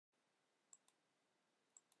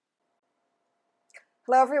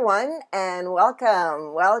Hello, everyone, and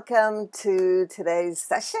welcome. Welcome to today's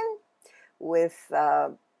session with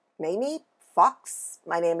MeiMei Fox.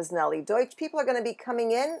 My name is Nellie Deutsch. People are going to be coming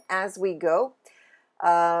in as we go.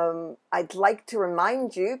 I'd like to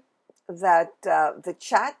remind you that the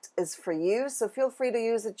chat is for you, so feel free to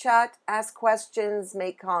use the chat, ask questions,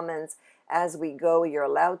 make comments as we go. You're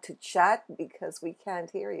allowed to chat because we can't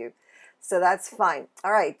hear you, so that's fine.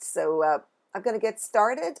 All right, so I'm going to get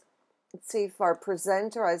started. Let's see if our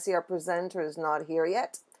presenter, I see our presenter is not here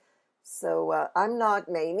yet. So I'm not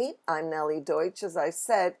MeiMei, I'm Nellie Deutsch, as I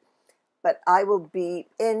said, but I will be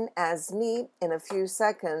in as me in a few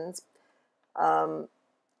seconds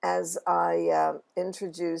as I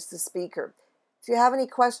introduce the speaker. If you have any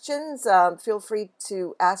questions, feel free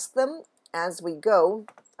to ask them as we go.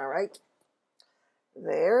 All right,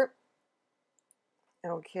 there.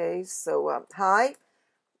 Okay, so hi,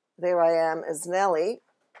 there I am as Nellie.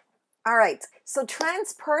 All right, so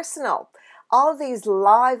transpersonal. All of these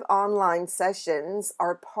live online sessions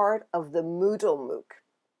are part of the Moodle MOOC.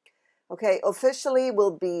 Okay, officially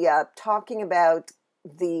we'll be talking about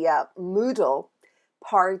the Moodle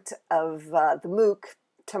part of the MOOC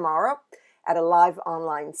tomorrow at a live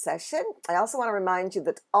online session. I also want to remind you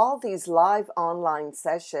that all these live online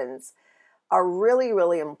sessions are really,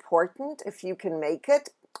 really important if you can make it.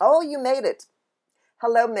 Oh, you made it.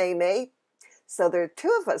 Hello, MeiMei. So there are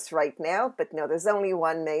two of us right now, but no, there's only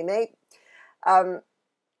one MeiMei.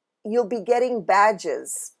 You'll be getting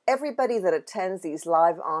badges. Everybody that attends these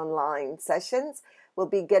live online sessions will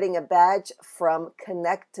be getting a badge from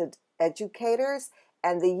Connected Educators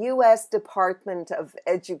and the U.S. Department of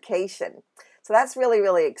Education. So that's really,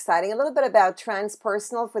 really exciting. A little bit about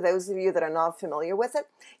transpersonal for those of you that are not familiar with it.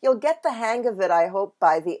 You'll get the hang of it, I hope,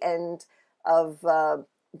 by the end of the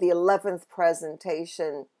 11th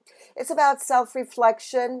presentation. It's about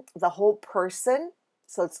self-reflection, the whole person.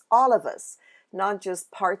 So it's all of us, not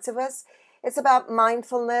just parts of us. It's about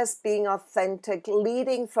mindfulness, being authentic,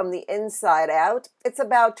 leading from the inside out. It's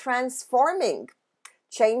about transforming,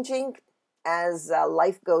 changing as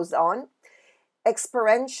life goes on.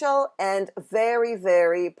 Experiential and very,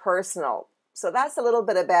 very personal. So that's a little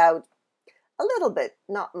bit,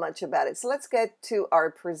 not much about it. So let's get to our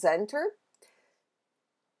presenter.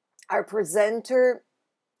 Our presenter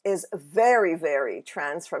is very, very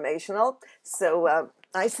transformational. So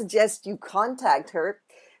I suggest you contact her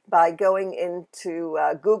by going into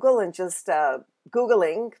Google and just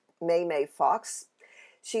Googling MeiMei Fox.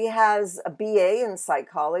 She has a BA in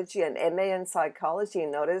psychology and MA in psychology, you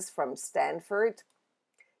notice, from Stanford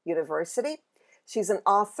University. She's an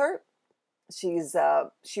author.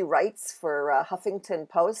 She writes for Huffington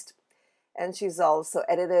Post, and she's also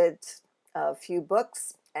edited a few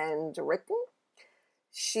books and written.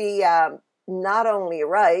 She not only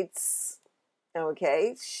writes,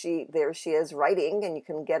 okay, there she is writing, and you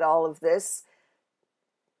can get all of this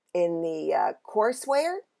in the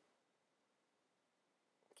courseware.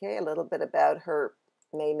 Okay, a little bit about her,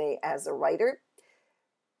 MeiMei, as a writer.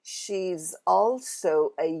 She's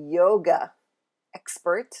also a yoga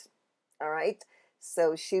expert, all right?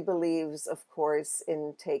 So she believes, of course,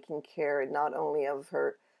 in taking care not only of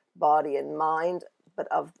her body and mind, but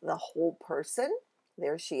of the whole person.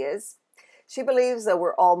 There she is. She believes that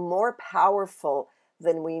we're all more powerful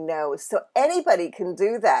than we know. So anybody can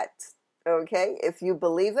do that, okay, if you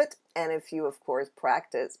believe it and if you, of course,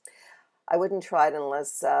 practice. I wouldn't try it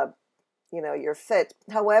unless, you're fit.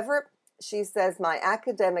 However, she says, my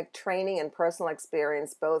academic training and personal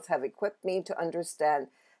experience both have equipped me to understand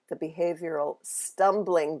the behavioral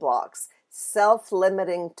stumbling blocks,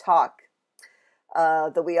 self-limiting talk,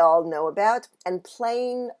 that we all know about, and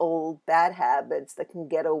plain old bad habits that can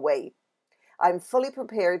get away. I'm fully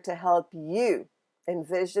prepared to help you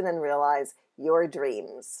envision and realize your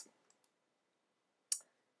dreams.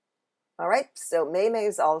 All right, so MeiMei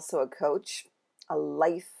is also a coach, a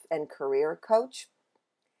life and career coach,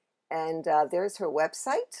 and there's her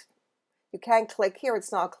website. You can click here,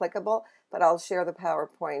 it's not clickable, but I'll share the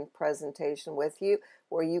PowerPoint presentation with you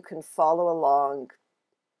where you can follow along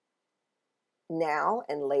now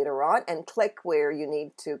and later on, and click where you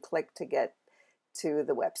need to click to get to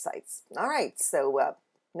the websites. All right, so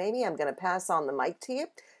maybe I'm going to pass on the mic to you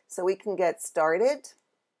so we can get started.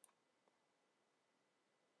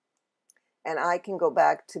 And I can go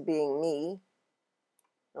back to being me.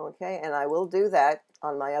 Okay, and I will do that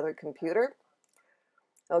on my other computer.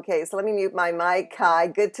 Okay, so let me mute my mic. Hi,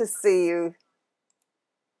 good to see you.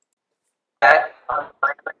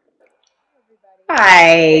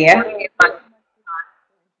 Hi.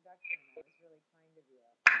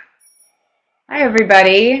 Hi,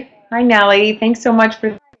 everybody. Hi, Nellie. Thanks so much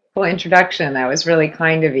for Full introduction. That was really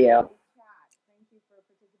kind of you.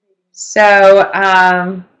 So,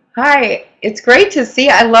 hi. It's great to see.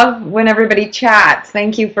 I love when everybody chats.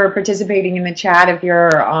 Thank you for participating in the chat. If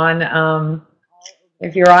you're on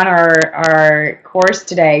our course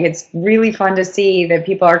today, it's really fun to see that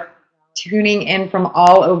people are tuning in from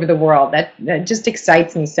all over the world. That just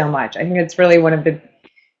excites me so much. I think it's really one of the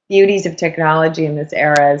beauties of technology in this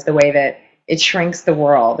era is the way that it shrinks the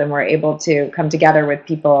world and we're able to come together with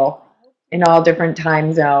people in all different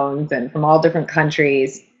time zones and from all different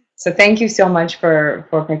countries. So thank you so much for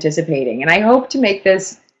participating. And I hope to make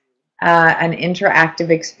this an interactive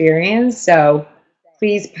experience. So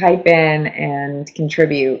please pipe in and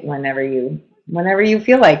contribute whenever you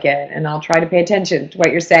feel like it, and I'll try to pay attention to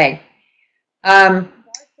what you're saying.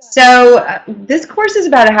 This course is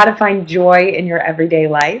about how to find joy in your everyday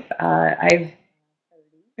life. I've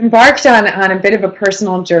embarked on a bit of a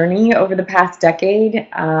personal journey over the past decade,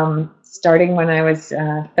 starting when I was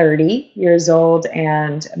 30 years old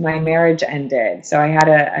and my marriage ended. So I had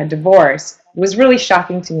a divorce. It was really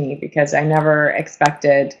shocking to me because I never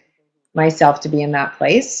expected myself to be in that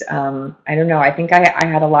place. I don't know. I think I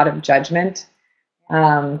had a lot of judgment,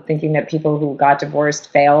 thinking that people who got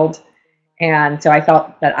divorced failed. And so I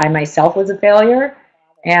felt that I myself was a failure.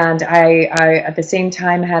 And I at the same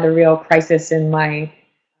time, had a real crisis in my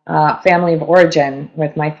family of origin,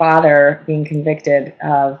 with my father being convicted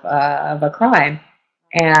of a crime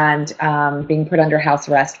and being put under house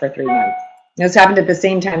arrest for 3 months. This happened at the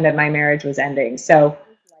same time that my marriage was ending. So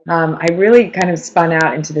I really kind of spun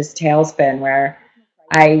out into this tailspin where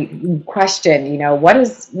I questioned, what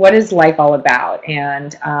is life all about?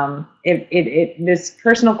 And this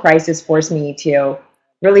personal crisis forced me to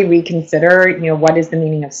really reconsider, what is the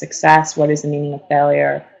meaning of success? What is the meaning of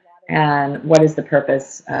failure? And what is the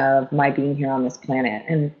purpose of my being here on this planet?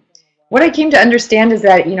 And what I came to understand is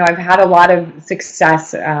that, I've had a lot of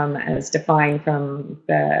success as defined from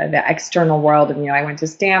the external world. And, I went to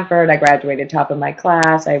Stanford, I graduated top of my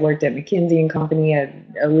class, I worked at McKinsey and Company,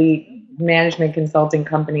 an elite management consulting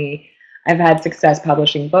company. I've had success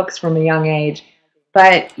publishing books from a young age.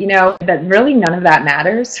 But, that really none of that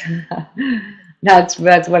matters. That's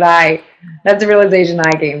the realization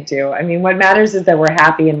I came to. I mean, what matters is that we're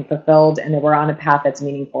happy and fulfilled and that we're on a path that's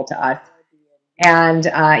meaningful to us. And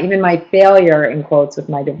even my failure, in quotes, with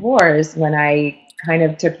my divorce, when I kind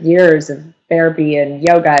of took years of therapy and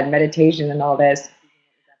yoga and meditation and all this,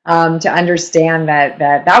 to understand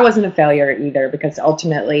that wasn't a failure either, because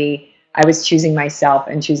ultimately I was choosing myself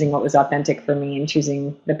and choosing what was authentic for me and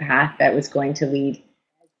choosing the path that was going to lead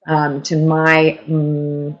to my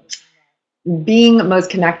being most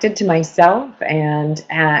connected to myself, and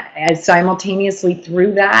as simultaneously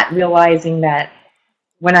through that, realizing that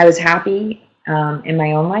when I was happy in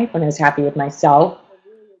my own life, when I was happy with myself,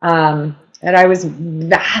 that I was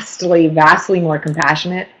vastly, vastly more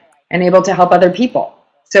compassionate and able to help other people.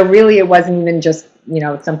 So really, it wasn't even just,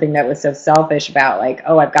 something that was so selfish about like,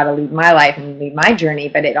 oh, I've got to lead my life and lead my journey,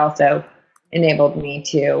 but it also enabled me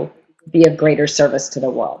to be of greater service to the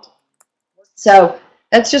world. So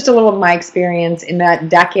that's just a little of my experience. In that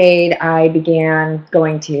decade, I began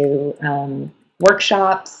going to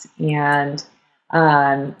workshops and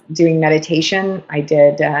doing meditation. I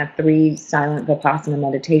did 3 silent Vipassana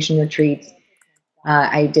meditation retreats.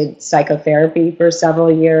 I did psychotherapy for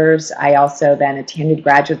several years. I also then attended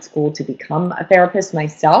graduate school to become a therapist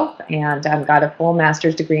myself, and got a full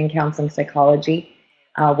master's degree in counseling psychology.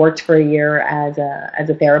 Worked for a year as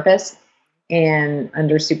a therapist and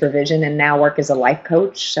under supervision, and now work as a life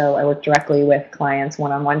coach. So I work directly with clients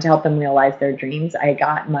one-on-one to help them realize their dreams. I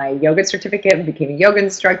got my yoga certificate and became a yoga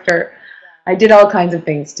instructor. I did all kinds of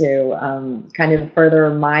things to kind of further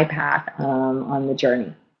my path on the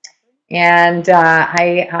journey. And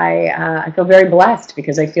I feel very blessed,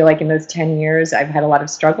 because I feel like in those 10 years, I've had a lot of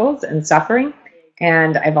struggles and suffering.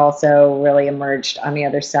 And I've also really emerged on the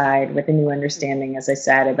other side with a new understanding, as I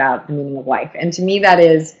said, about the meaning of life. And to me, that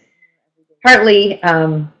is partly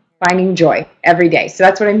finding joy every day. So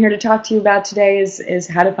that's what I'm here to talk to you about today, is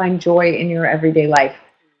how to find joy in your everyday life.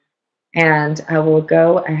 And I will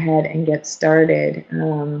go ahead and get started.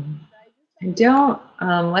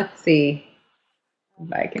 Let's see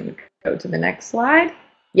if I can go to the next slide.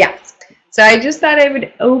 Yes. So I just thought I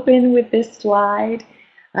would open with this slide.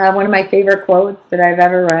 One of my favorite quotes that I've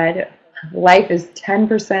ever read: life is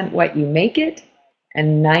 10% what you make it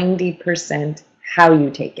and 90% how you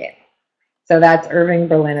take it. So that's Irving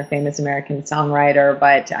Berlin, a famous American songwriter,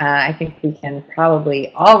 but I think we can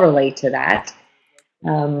probably all relate to that.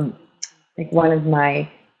 I think one of my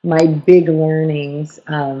my big learnings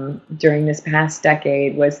during this past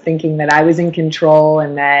decade was thinking that I was in control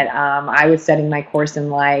and that I was setting my course in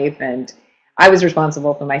life and I was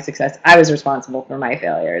responsible for my success. I was responsible for my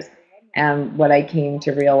failures. And what I came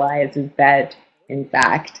to realize is that, in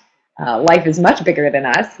fact, life is much bigger than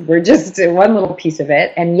us. We're just one little piece of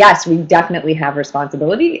it. And yes, we definitely have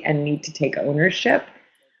responsibility and need to take ownership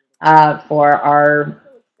for our,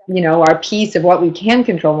 our piece of what we can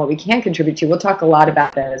control and what we can contribute to. We'll talk a lot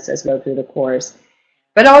about this as we go through the course.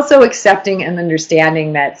 But also accepting and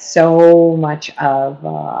understanding that so much of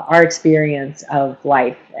our experience of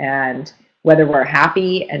life, and whether we're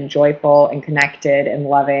happy and joyful and connected and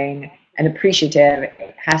loving and appreciative,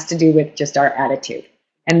 has to do with just our attitude.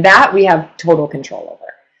 And that we have total control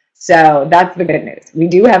over. So that's the good news. We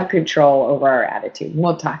do have control over our attitude. And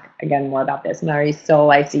we'll talk again more about this.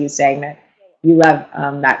 Marisol, I see you saying that you love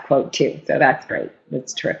that quote too. So that's great.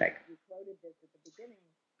 That's terrific.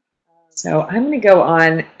 So I'm going to go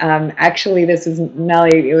on. Actually, this is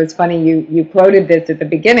Nellie. It was funny you quoted this at the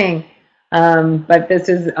beginning, but this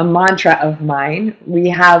is a mantra of mine. We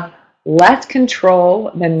have less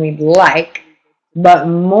control than we'd like, but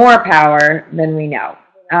more power than we know.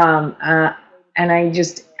 And I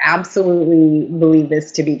just absolutely believe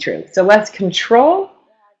this to be true. So less control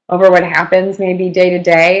over what happens maybe day to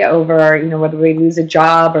day, over whether we lose a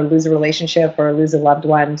job or lose a relationship or lose a loved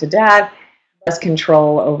one to death. Less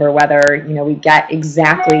control over whether we get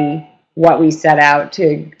exactly what we set out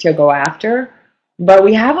to go after. But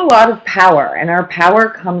we have a lot of power, and our power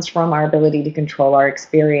comes from our ability to control our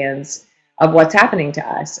experience of what's happening to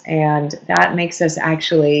us. And that makes us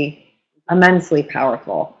actually immensely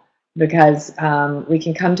powerful, because we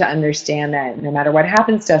can come to understand that no matter what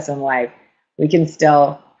happens to us in life, we can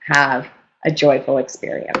still have a joyful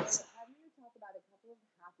experience.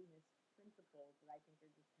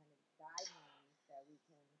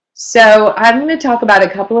 So I'm going to talk about a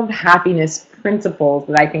couple of happiness principles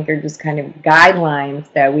that I think are just kind of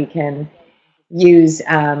guidelines that we can use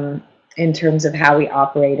in terms of how we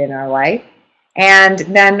operate in our life. And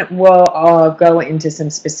then we'll all go into some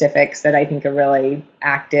specifics that I think are really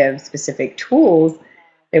active, specific tools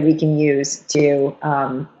that we can use to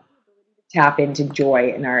tap into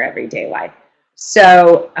joy in our everyday life.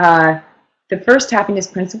 So the first happiness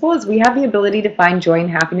principle is we have the ability to find joy and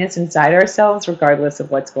happiness inside ourselves, regardless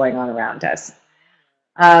of what's going on around us.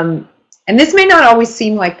 And this may not always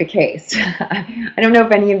seem like the case. I don't know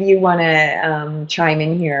if any of you want to chime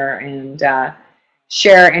in here and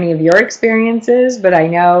share any of your experiences, but I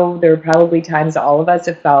know there are probably times all of us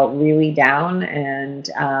have felt really down and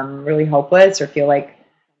really hopeless, or feel like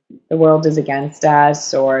the world is against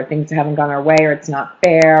us, or things haven't gone our way, or it's not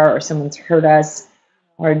fair, or someone's hurt us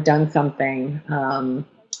or done something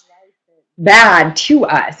bad to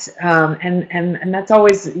us, and that's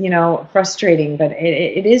always frustrating. But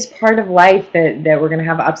it is part of life that we're going to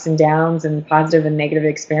have ups and downs and positive and negative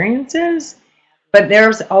experiences. But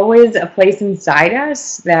there's always a place inside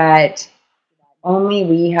us that only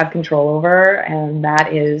we have control over, and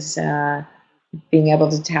that is being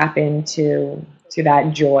able to tap into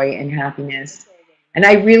that joy and happiness. And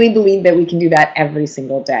I really believe that we can do that every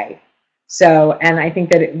single day. So, and I think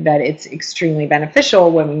that it's extremely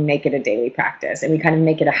beneficial when we make it a daily practice and we kind of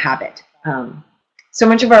make it a habit. So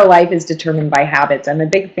much of our life is determined by habits. I'm a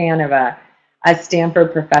big fan of a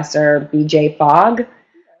Stanford professor, B.J. Fogg,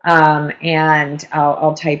 and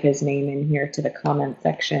I'll type his name in here to the comment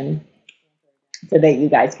section so that you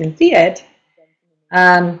guys can see it.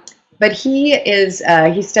 But he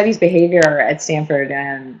studies behavior at Stanford,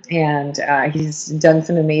 and he's done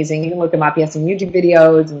some amazing, you can look him up, he has some YouTube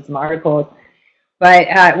videos and some articles.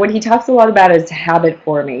 But what he talks a lot about is habit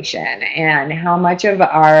formation, and how much of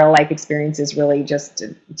our life experience is really just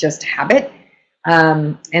habit.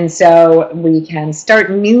 And so we can start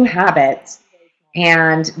new habits,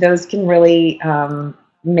 and those can really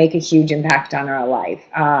make a huge impact on our life.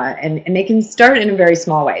 And they can start in a very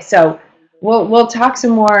small way. So we'll talk some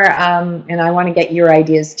more, and I want to get your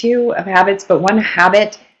ideas too of habits. But one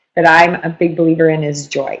habit that I'm a big believer in is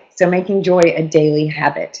joy. So making joy a daily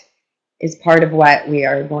habit is part of what we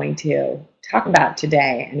are going to talk about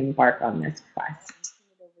today and embark on this quest.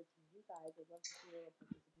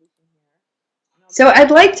 So I'd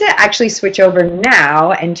like to actually switch over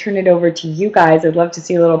now and turn it over to you guys. I'd love to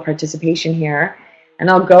see a little participation here. And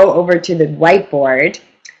I'll go over to the whiteboard.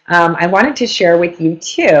 I wanted to share with you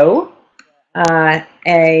too a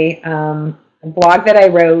blog that I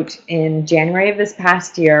wrote in January of this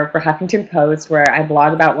past year for Huffington Post, where I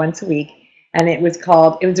blog about once a week. and it was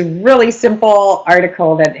a really simple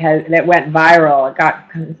article that went viral. It got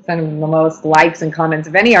some of the most likes and comments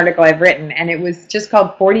of any article I've written, and it was just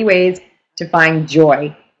called 40 Ways to Find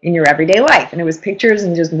Joy in Your Everyday Life. And it was pictures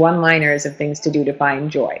and just one-liners of things to do to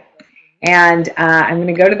find joy. And I'm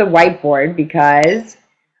going to go to the whiteboard because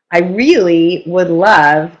I really would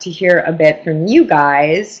love to hear a bit from you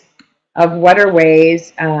guys of what are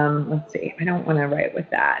ways, let's see, I don't want to write with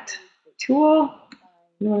that tool.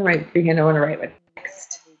 I don't want to write freehand, I want to write with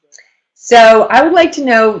text. So I would like to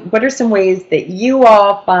know, what are some ways that you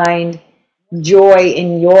all find joy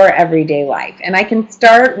in your everyday life? And I can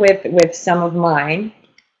start with some of mine.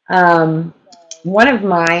 One of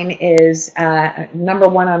mine is, number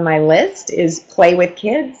one on my list is play with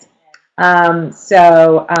kids.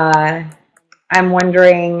 So I'm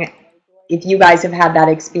wondering if you guys have had that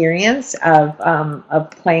experience of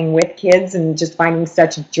playing with kids and just finding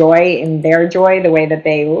such joy in their joy, the way that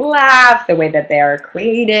they laugh, the way that they are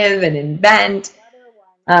creative and invent.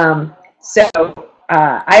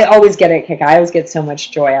 I always get a kick. I always get so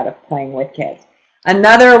much joy out of playing with kids.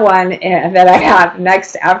 Another one that I have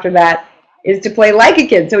next after that is to play like a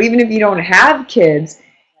kid. So even if you don't have kids,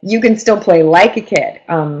 you can still play like a kid.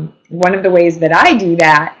 One of the ways that I do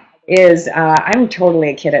that is I'm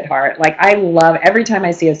totally a kid at heart. Like, I love every time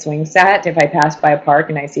I see a swing set. If I pass by a park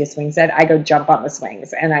and I see a swing set, I go jump on the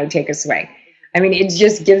swings and I take a swing. I mean, it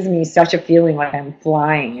just gives me such a feeling like I'm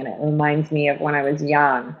flying, and it reminds me of when I was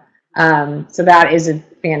young. So that is a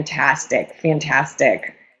fantastic,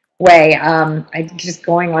 fantastic way. Just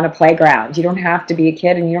going on a playground. You don't have to be a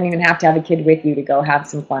kid, and you don't even have to have a kid with you to go have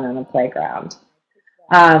some fun on a playground.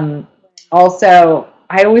 Also,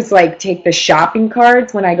 I always take the shopping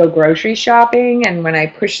carts when I go grocery shopping, and when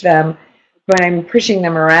I'm pushing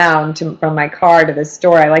them around from my car to the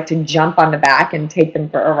store, I like to jump on the back and take them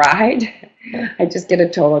for a ride. I just get a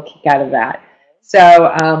total kick out of that.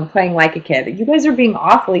 So playing like a kid. You guys are being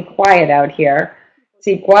awfully quiet out here.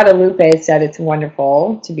 See, Guadalupe said it's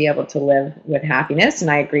wonderful to be able to live with happiness,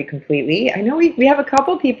 and I agree completely. I know we have a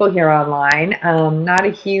couple people here online, not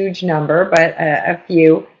a huge number, but a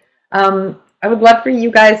few. I would love for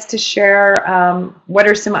you guys to share what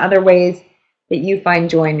are some other ways that you find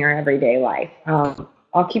joy in your everyday life.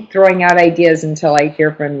 I'll keep throwing out ideas until I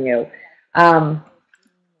hear from you.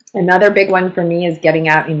 Another big one for me is getting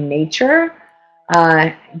out in nature.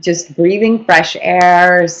 Just breathing fresh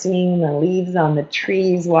air, seeing the leaves on the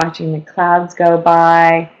trees, watching the clouds go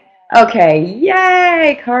by. Okay,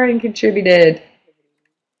 yay, Karin contributed.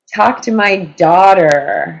 Talk to my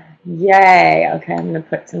daughter. Yay. Okay, I'm going to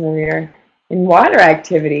put some of your in water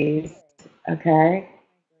activities. Okay.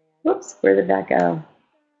 Whoops, where did that go?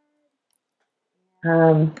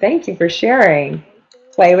 Thank you for sharing.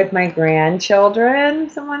 Play with my grandchildren,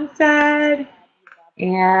 someone said.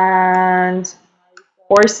 And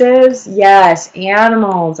horses, yes,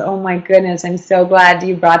 animals. Oh my goodness, I'm so glad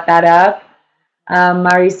you brought that up.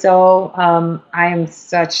 Marisol, I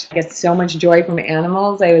get so much joy from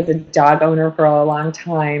animals. I was a dog owner for a long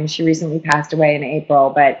time. She recently passed away in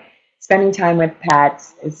April, but spending time with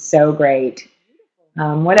pets is so great.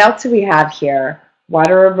 What else do we have here?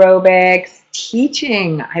 Water aerobics,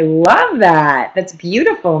 teaching. I love that. That's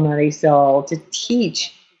beautiful, Marisol, to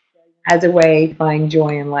teach as a way to find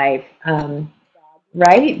joy in life.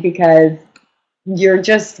 Right? Because you're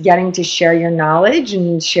just getting to share your knowledge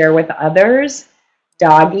and share with others.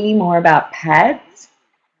 Doggy, more about pets.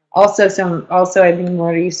 Also, I think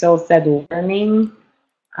Marisol said learning.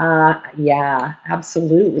 Yeah,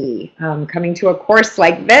 absolutely. Coming to a course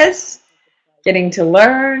like this, getting to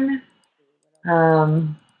learn.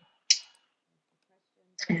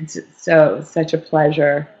 It's such a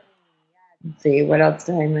pleasure. Let's see, what else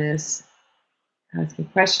did I miss? Asking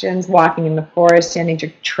questions, walking in the forest,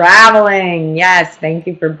 traveling. Yes, thank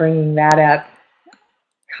you for bringing that up,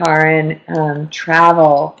 Karin.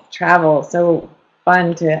 Travel, so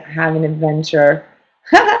fun to have an adventure.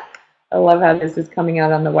 I love how this is coming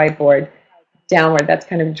out on the whiteboard. Downward, that's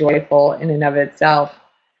kind of joyful in and of itself.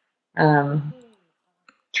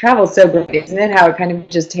 Travel's so great, isn't it? How it kind of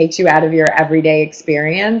just takes you out of your everyday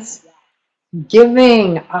experience.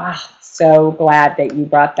 Giving, so glad that you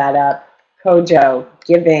brought that up. Kojo,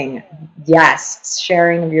 giving, yes,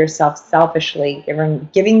 sharing of yourself selfishly,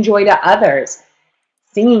 giving joy to others.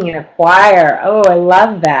 Singing in a choir, oh, I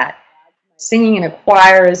love that. Singing in a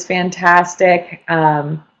choir is fantastic.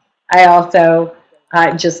 I also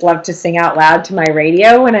just love to sing out loud to my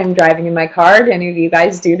radio when I'm driving in my car. Do any of you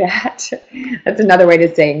guys do that? That's another way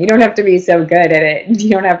to sing. You don't have to be so good at it. You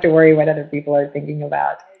don't have to worry what other people are thinking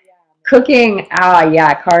about. Cooking,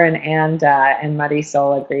 yeah, Karin and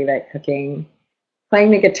Marisol agree that cooking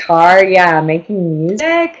Playing the guitar, yeah, making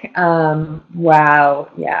music. Wow,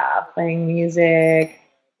 yeah, playing music,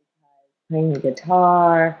 playing the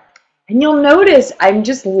guitar. And you'll notice I'm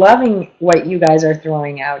just loving what you guys are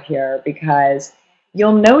throwing out here, because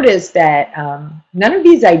you'll notice that none of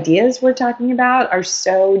these ideas we're talking about are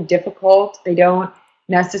so difficult. They don't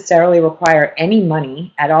necessarily require any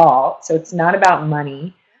money at all. So it's not about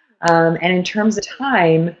money. And in terms of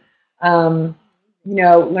time, you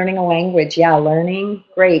know, learning a language, yeah, learning,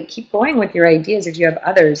 great. Keep going with your ideas if you have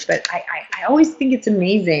others. But I always think it's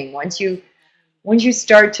amazing once you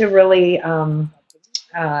start to really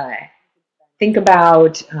uh, think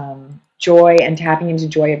about joy and tapping into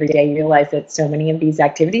joy every day. You realize that so many of these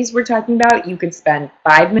activities we're talking about, you could spend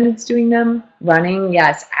 5 minutes doing them. Running,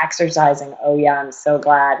 yes. Exercising, oh yeah, I'm so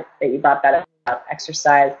glad that you brought that up.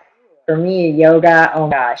 Exercise. For me, yoga, oh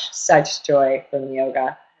gosh, such joy from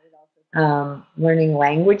yoga. Learning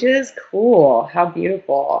languages, cool, how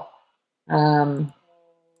beautiful. I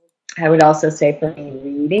would also say for me,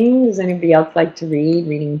 reading. Does anybody else like to read?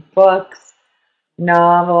 Reading books,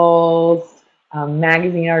 novels,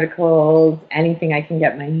 magazine articles, anything I can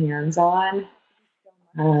get my hands on.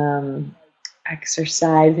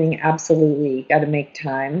 Exercising, absolutely. Got to make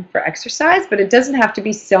time for exercise, but it doesn't have to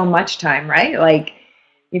be so much time, right? Like,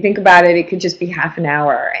 you think about it, it could just be half an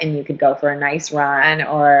hour and you could go for a nice run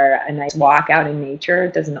or a nice walk out in nature.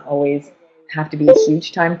 It doesn't always have to be a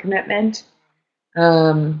huge time commitment.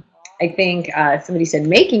 I think somebody said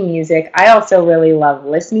making music. I also really love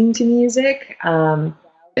listening to music.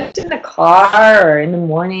 Just in the car or in the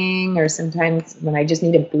morning, or sometimes when I just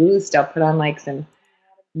need a boost, I'll put on like some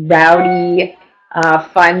rowdy,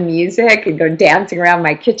 fun music and go dancing around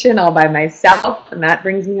my kitchen all by myself, and that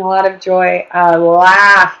brings me a lot of joy.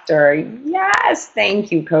 Laughter, yes,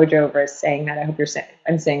 thank you, Kojo, for saying that. I hope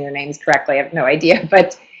I'm saying your names correctly. I have no idea,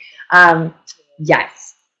 but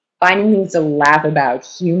yes, finding things to laugh about,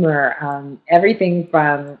 humor, everything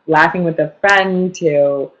from laughing with a friend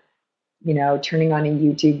to, you know, turning on a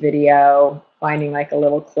YouTube video, finding like a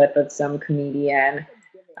little clip of some comedian.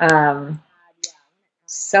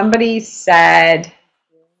 Somebody said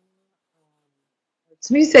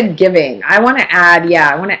giving. I want to add,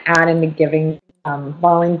 I want to add into giving,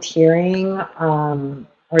 volunteering,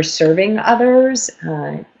 or serving others.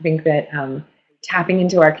 I think that tapping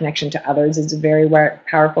into our connection to others is a very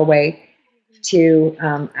powerful way to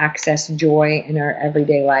access joy in our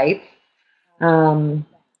everyday life.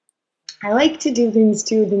 I like to do things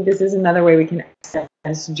too. I think this is another way we can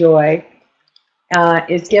access joy,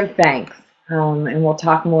 is give thanks. And we'll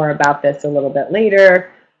talk more about this a little bit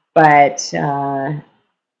later, but,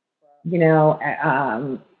 you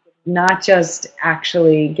know, not just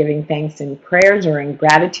actually giving thanks in prayers or in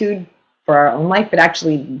gratitude for our own life, but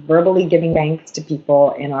actually verbally giving thanks to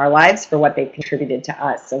people in our lives for what they've contributed to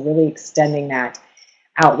us. So really extending that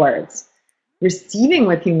outwards. Receiving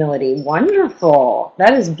with humility, wonderful.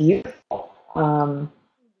 That is beautiful.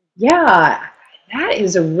 Yeah, that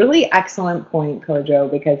is a really excellent point,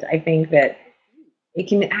 Kojo, because I think that it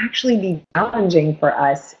can actually be challenging for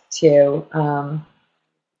us to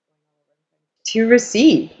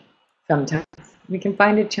receive sometimes. We can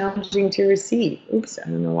find it challenging to receive. Oops, I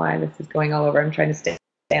don't know why this is going all over. I'm trying to stay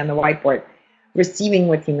on the whiteboard. Receiving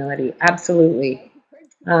with humility, absolutely.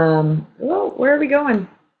 Oh, where are we going?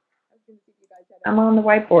 I'm on the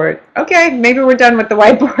whiteboard. Okay, maybe we're done with the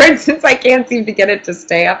whiteboard since I can't seem to get it to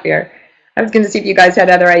stay up here. I was going to see if you guys had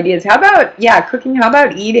other ideas. How about, cooking? How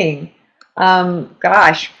about eating?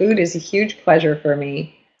 Gosh, food is a huge pleasure for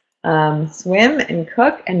me. Swim and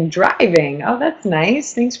cook and driving. Oh, that's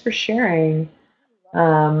nice. Thanks for sharing.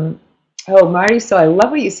 Oh, Marty, so I love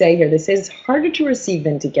what you say here. This is harder to receive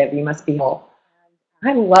than to give. You must be whole.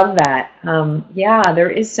 I love that. Yeah, there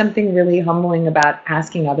is something really humbling about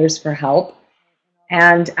asking others for help.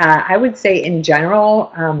 And I would say in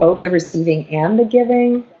general, both the receiving and the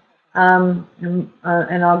giving, and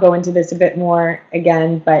I'll go into this a bit more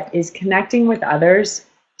again, but is connecting with others,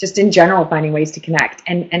 just in general, finding ways to connect.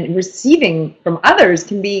 And receiving from others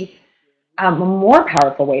can be a more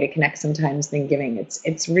powerful way to connect sometimes than giving.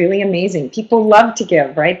 It's really amazing. People love to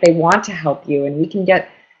give, right? They want to help you, and we can get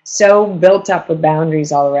so built up with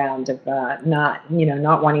boundaries all around of not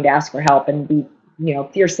wanting to ask for help and be,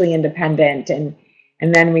 fiercely independent,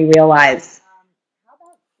 and then we realize,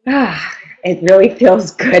 it really feels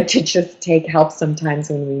good to just take help sometimes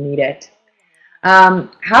when we need it. How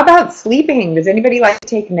about sleeping? Does anybody like to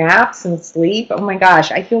take naps and sleep? Oh my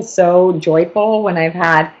gosh, I feel so joyful when I've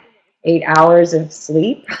had 8 hours of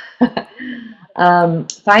sleep.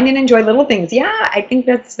 Find and enjoy little things. Yeah, I think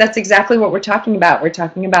that's exactly what we're talking about. We're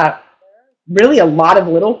talking about really a lot of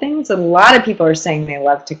little things. A lot of people are saying they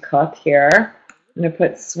love to cook here. I'm going to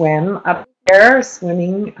put swim up there.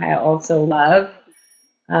 Swimming, I also love.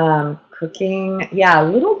 Cooking, yeah,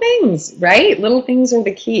 little things, right? Little things are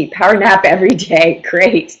the key. Power nap every day,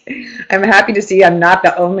 great. I'm happy to see I'm not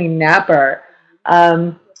the only napper.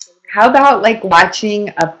 How about like watching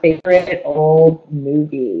a favorite old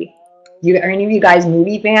movie? Are any of you guys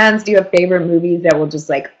movie fans? Do you have favorite movies that will just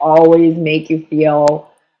like always make you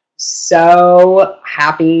feel so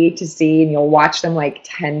happy to see and you'll watch them like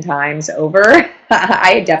 10 times over?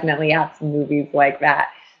 I definitely have some movies like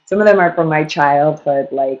that. Some of them are from my childhood,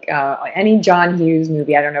 like any John Hughes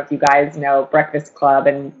movie. I don't know if you guys know Breakfast Club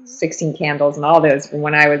and 16 Candles and all those from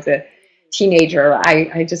when I was a teenager.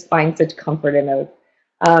 I just find such comfort in those.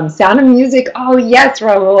 Sound of Music. Oh, yes,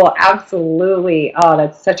 Raul. Absolutely. Oh,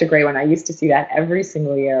 that's such a great one. I used to see that every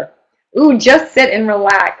single year. Ooh, Just Sit and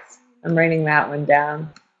Relax. I'm writing that one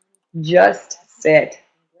down. Just sit.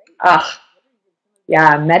 Ah,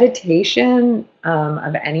 yeah, meditation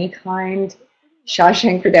of any kind.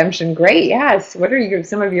 Shawshank Redemption, great, yes. What are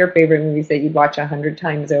some of your favorite movies that you'd watch 100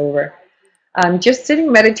 times over? Just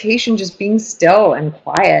sitting meditation, just being still and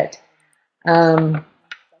quiet.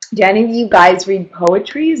 Do any of you guys read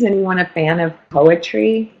poetry? Is anyone a fan of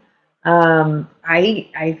poetry?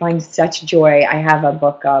 I find such joy. I have a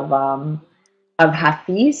book of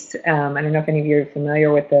Hafiz. I don't know if any of you are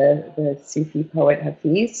familiar with the Sufi poet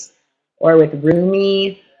Hafiz, or with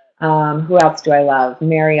Rumi. Who else do I love?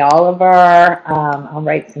 Mary Oliver. I'll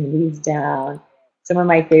write some of these down. Some of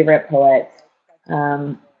my favorite poets.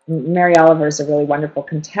 Mary Oliver is a really wonderful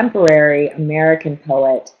contemporary American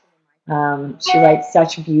poet. She writes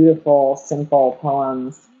such beautiful, simple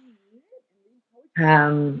poems.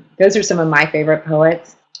 Those are some of my favorite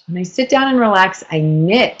poets. When I sit down and relax, I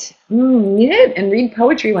knit. Knit and read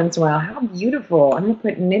poetry once in a while. How beautiful. I'm going to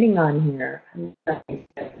put knitting on here.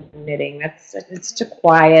 Knitting. It's such a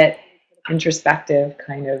quiet, introspective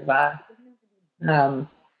kind of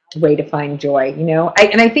way to find joy, you know?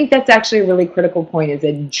 And I think that's actually a really critical point, is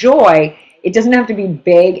that joy, it doesn't have to be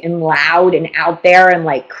big and loud and out there and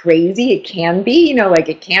like crazy. It can be, you know, like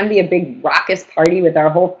it can be a big raucous party with our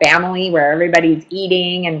whole family where everybody's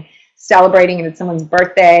eating and celebrating and it's someone's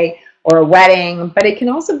birthday or a wedding, but it can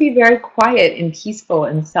also be very quiet and peaceful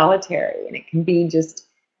and solitary, and it can be just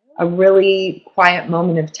a really quiet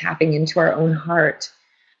moment of tapping into our own heart.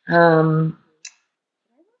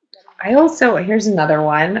 Here's another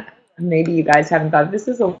one, maybe you guys haven't thought, this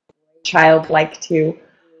is a childlike too,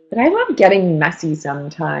 but I love getting messy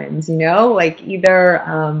sometimes, you know, like either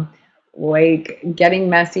like getting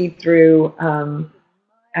messy through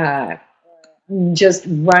just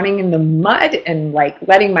running in the mud and like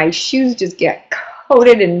letting my shoes just get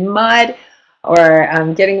coated in mud, or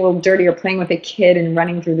getting a little dirty, or playing with a kid and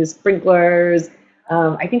running through the sprinklers.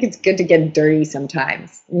 I think it's good to get dirty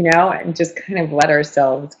sometimes, you know, and just kind of let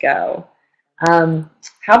ourselves go. How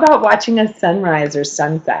about watching a sunrise or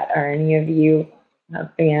sunset? Are any of you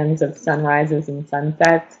fans of sunrises and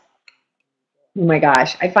sunsets? Oh my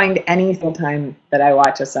gosh, I find any single time that I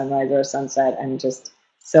watch a sunrise or a sunset, I'm just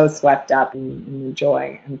so swept up in the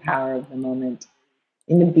joy and power of the moment.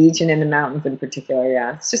 In the beach and in the mountains in particular,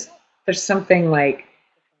 yeah. It's just, there's something like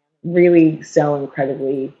really so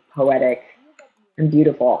incredibly poetic and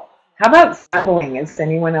beautiful. How about snuggling? Is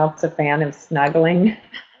anyone else a fan of snuggling?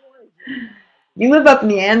 You live up in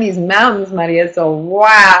the Andes Mountains, Maria, so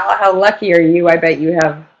wow, how lucky are you? I bet you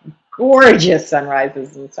have gorgeous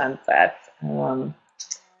sunrises and sunsets.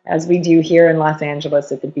 As we do here in Los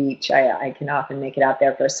Angeles at the beach, I can often make it out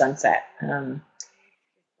there for a sunset.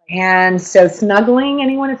 And so snuggling,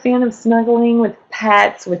 anyone a fan of snuggling with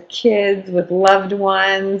pets, with kids, with loved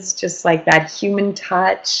ones, just like that human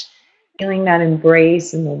touch, feeling that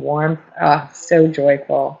embrace and the warmth, oh, so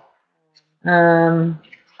joyful. There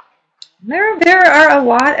are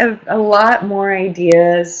a lot more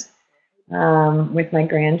ideas. With my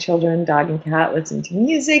grandchildren, dog and cat, listen to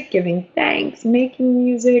music, giving thanks, making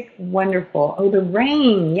music, wonderful. Oh, the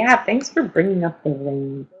rain. Yeah, thanks for bringing up the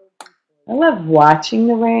rain. I love watching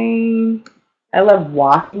the rain. I love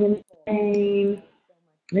walking in the rain.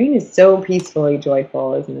 Rain is so peacefully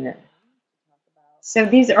joyful, isn't it? So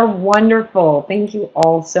these are wonderful. Thank you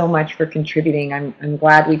all so much for contributing. I'm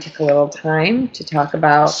glad we took a little time to talk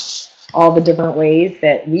about all the different ways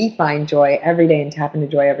that we find joy every day and tap into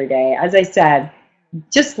joy every day. As I said,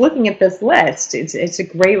 just looking at this list, it's a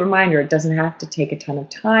great reminder. It doesn't have to take a ton of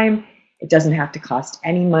time. It doesn't have to cost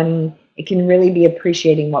any money. It can really be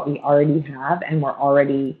appreciating what we already have and we're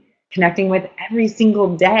already connecting with every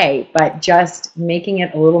single day, but just making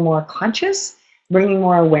it a little more conscious, bringing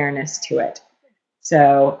more awareness to it.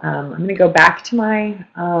 So I'm going to go back to my,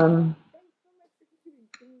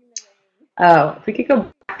 oh, if we could go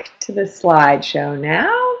back to the slideshow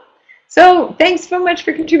now. So thanks so much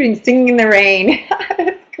for contributing, Singing in the Rain.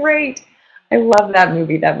 That's great. I love that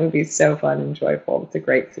movie. That movie is so fun and joyful. It's a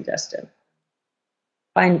great suggestion.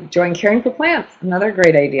 Find joy in caring for plants. Another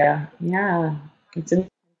great idea. Yeah, it's a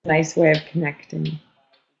nice way of connecting.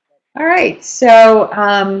 All right, so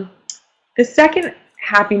the second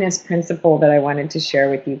happiness principle that I wanted to share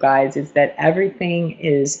with you guys is that everything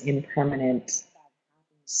is impermanent.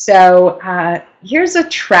 So here's a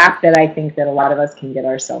trap that I think that a lot of us can get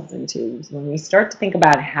ourselves into. When we start to think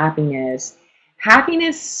about happiness,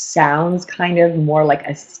 happiness sounds kind of more like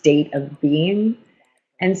a state of being.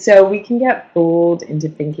 And so we can get fooled into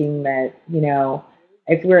thinking that, you know,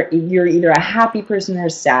 if you're either a happy person or a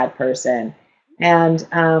sad person. And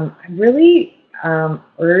I really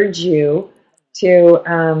urge you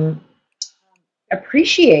to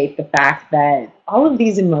appreciate the fact that all of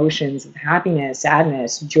these emotions of happiness,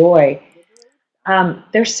 sadness, joy,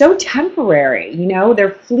 they're so temporary, you know,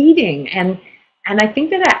 they're fleeting. And I think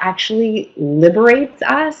that it actually liberates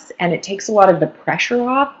us and it takes a lot of the pressure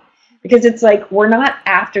off, because it's like we're not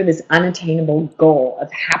after this unattainable goal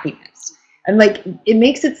of happiness. And like it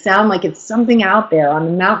makes it sound like it's something out there on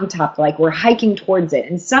the mountaintop, like we're hiking towards it.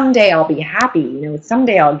 And someday I'll be happy, you know,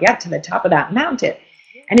 someday I'll get to the top of that mountain.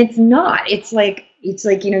 And it's not. It's like,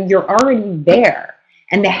 you know, you're already there.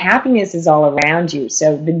 And the happiness is all around you.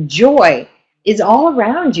 So the joy is all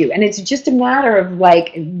around you. And it's just a matter of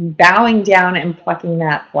like bowing down and plucking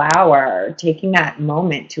that flower, taking that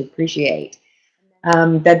moment to appreciate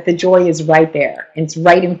that the joy is right there. And it's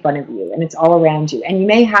right in front of you and it's all around you. And you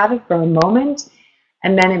may have it for a moment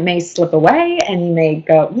and then it may slip away and you may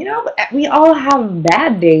go, you know, we all have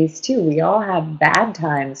bad days too. We all have bad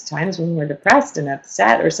times, times when we're depressed and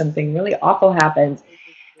upset or something really awful happens,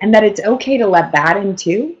 and that it's okay to let that in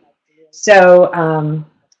too. So,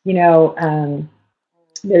 you know,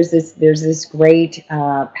 there's this great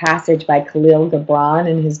passage by Khalil Gibran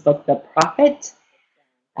in his book, The Prophet,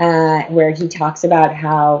 where he talks about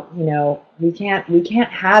how, you know, we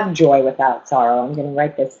can't have joy without sorrow. I'm going to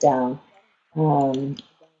write this down. We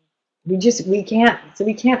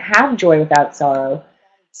can't have joy without sorrow.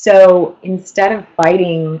 So instead of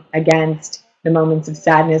fighting against the moments of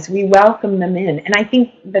sadness, we welcome them in. And I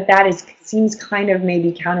think that seems kind of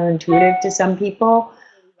maybe counterintuitive to some people,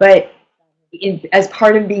 but as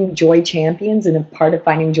part of being joy champions and a part of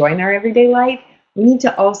finding joy in our everyday life, we need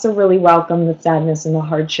to also really welcome the sadness and the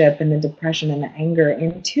hardship and the depression and the anger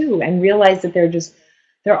in too, and realize that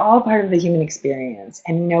they're all part of the human experience.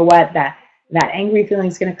 And you know what? That angry feeling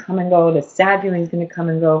is going to come and go. The sad feeling is going to come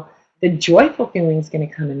and go. The joyful feeling is going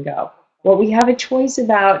to come and go. What we have a choice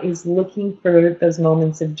about is looking for those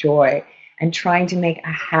moments of joy and trying to make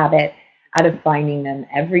a habit out of finding them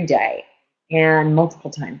every day and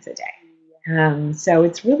multiple times a day. So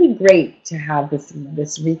it's really great to have this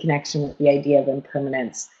reconnection with the idea of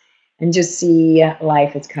impermanence and just see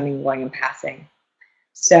life as coming, going, and passing.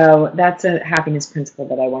 So that's a happiness principle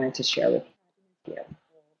that I wanted to share with you.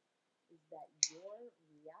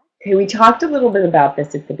 Okay, we talked a little bit about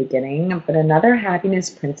this at the beginning, but another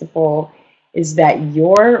happiness principle is that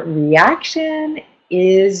your reaction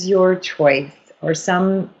is your choice. Or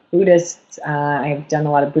some Buddhists, I've done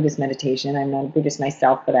a lot of Buddhist meditation. I'm not a Buddhist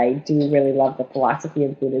myself, but I do really love the philosophy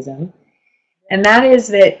of Buddhism. And that is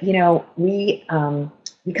that, you know, we kind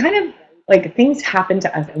of, like, things happen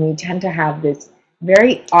to us and we tend to have this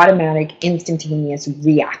very automatic, instantaneous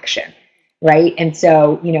reaction, right? And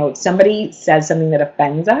so, you know, if somebody says something that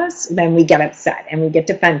offends us, then we get upset and we get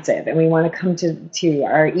defensive and we want to come to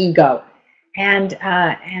our ego. And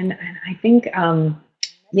I think,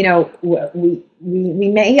 you know, we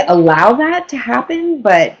may allow that to happen,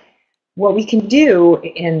 but what we can do,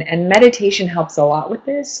 and meditation helps a lot with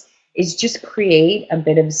this, is just create a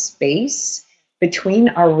bit of space between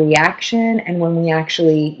our reaction and when we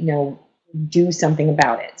actually, you know, do something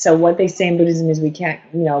about it. So what they say in Buddhism is we can't,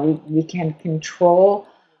 you know, we can control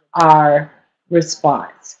our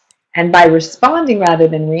response. And by responding rather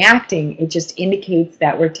than reacting, it just indicates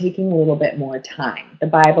that we're taking a little bit more time. The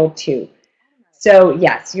Bible too. So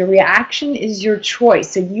yes, your reaction is your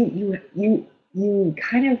choice. So you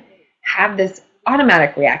kind of have this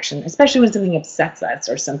automatic reaction, especially when something upsets us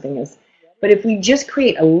or something is. But if we just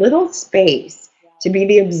create a little space to be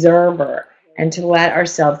the observer and to let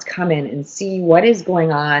ourselves come in and see what is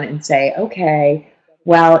going on and say, okay,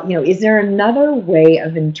 well, you know, is there another way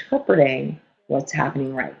of interpreting what's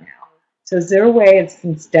happening right now? So is there a way of,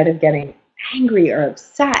 instead of getting angry or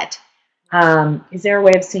upset, is there a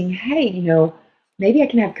way of saying, hey, you know, maybe I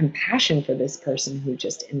can have compassion for this person who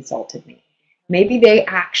just insulted me. Maybe they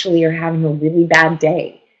actually are having a really bad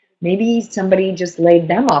day. Maybe somebody just laid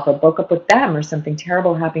them off or broke up with them or something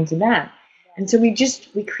terrible happened to them. And so we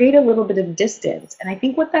create a little bit of distance. And I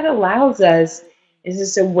think what that allows us is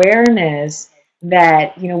this awareness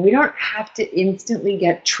that, we don't have to instantly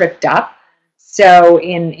get tripped up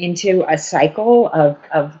into a cycle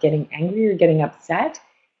of getting angry or getting upset.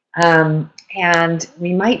 And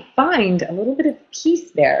we might find a little bit of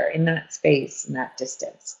peace there in that space, in that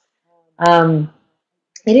distance.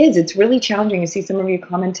 It's really challenging. I see some of you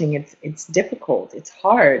commenting. It's difficult. It's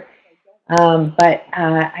hard. But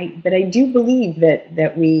I do believe that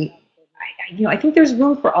I think there's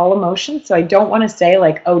room for all emotions. So I don't want to say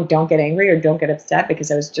like, oh, don't get angry or don't get upset,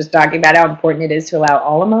 because I was just talking about how important it is to allow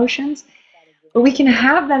all emotions. But we can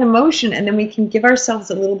have that emotion, and then we can give ourselves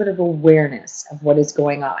a little bit of awareness of what is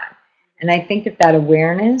going on. And I think that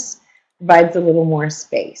awareness provides a little more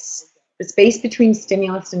space. The space between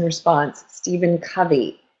stimulus and response. Stephen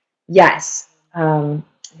Covey. Yes.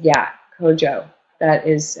 Yeah, Kojo. That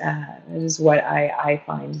is what I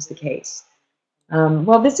find is the case.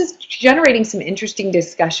 Well, this is generating some interesting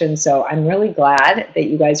discussion, so I'm really glad that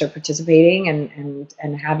you guys are participating and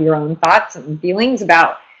have your own thoughts and feelings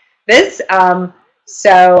about this.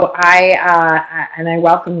 So I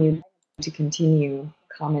welcome you to continue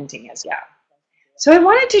commenting as well. So I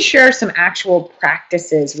wanted to share some actual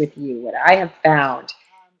practices with you, what I have found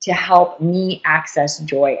to help me access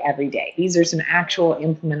joy every day. These are some actual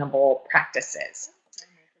implementable practices.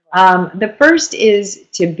 The first is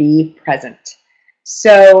to be present.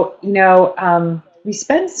 So, we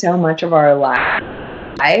spend so much of our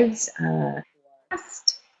lives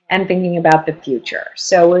and thinking about the future.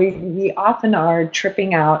 So we often are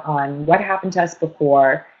tripping out on what happened to us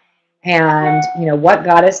before and, what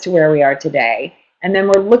got us to where we are today. And then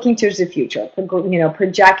we're looking towards the future,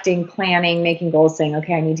 projecting, planning, making goals, saying,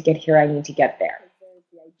 okay, I need to get here, I need to get there.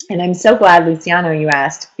 And I'm so glad, Luciano, you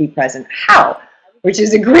asked, be present. How? Which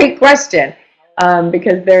is a great question,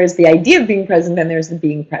 because there's the idea of being present and there's the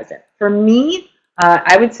being present. For me,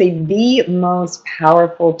 I would say the most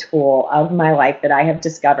powerful tool of my life that I have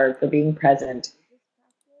discovered for being present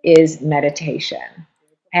is meditation.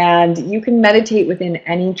 And you can meditate within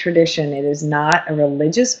any tradition. It is not a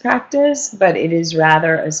religious practice, but it is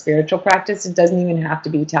rather a spiritual practice. It doesn't even have to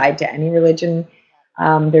be tied to any religion.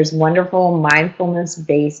 There's wonderful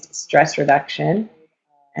mindfulness-based stress reduction,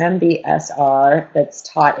 MBSR, that's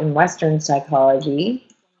taught in Western psychology.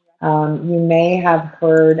 You may have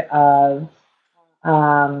heard of,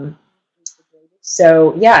 Luciana,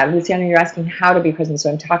 you're asking how to be present, so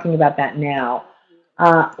I'm talking about that now.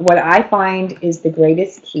 What I find is the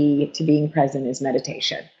greatest key to being present is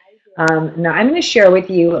meditation. Now, I'm going to share with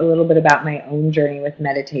you a little bit about my own journey with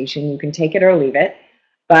meditation. You can take it or leave it.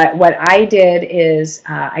 But what I did is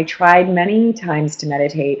I tried many times to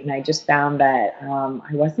meditate, and I just found that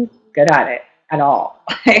I wasn't good at it at all.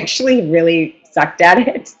 I actually really sucked at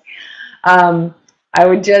it. I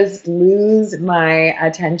would just lose my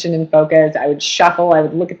attention and focus. I would shuffle. I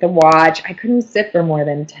would look at the watch. I couldn't sit for more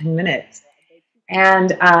than 10 minutes.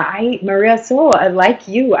 And Maria Sol, like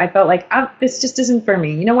you, I felt like, oh, this just isn't for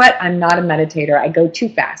me. You know what? I'm not a meditator. I go too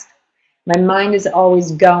fast. My mind is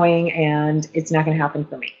always going, and it's not going to happen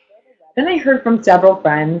for me. Then I heard from several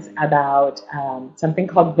friends about something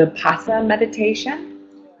called Vipassana meditation.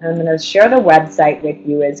 I'm going to share the website with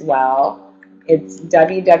you as well. It's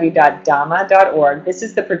www.dhamma.org. This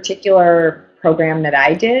is the particular program that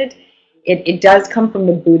I did. It does come from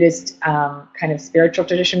the Buddhist kind of spiritual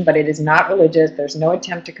tradition, but it is not religious. There's no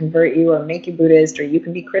attempt to convert you or make you Buddhist, or you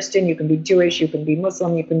can be Christian, you can be Jewish, you can be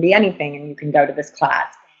Muslim, you can be anything, and you can go to this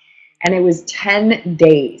class. And it was 10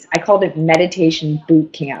 days. I called it meditation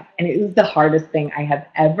boot camp, and it was the hardest thing I have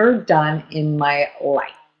ever done in my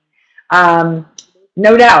life.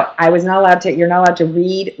 No doubt, I was not allowed to, you're not allowed to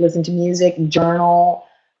read, listen to music, journal,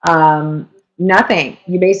 nothing.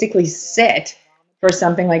 You basically sit for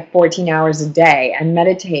something like 14 hours a day and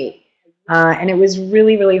meditate. And it was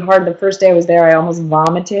really, really hard. The first day I was there, I almost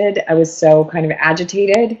vomited. I was so kind of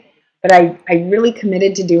agitated. But I really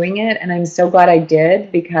committed to doing it, and I'm so glad I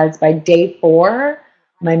did, because by day 4,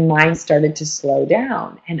 my mind started to slow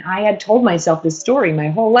down. And I had told myself this story my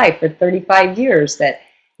whole life for 35 years that,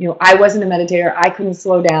 I wasn't a meditator. I couldn't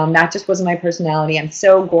slow down. That just wasn't my personality. I'm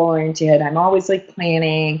so goal-oriented. I'm always like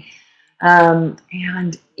planning.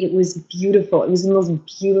 And it was beautiful. It was the most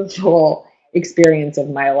beautiful experience of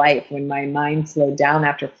my life when my mind slowed down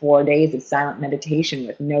after 4 days of silent meditation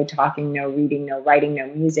with no talking, no reading, no writing, no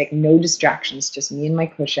music, no distractions, just me and my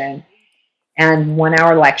cushion, and 1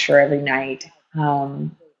 hour lecture every night.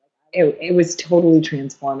 it was totally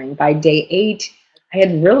transforming. By day 8, I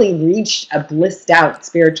had really reached a blissed out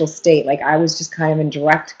spiritual state. Like I was just kind of in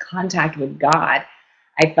direct contact with God.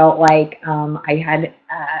 I felt like I had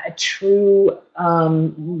a true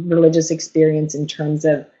religious experience in terms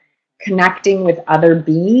of connecting with other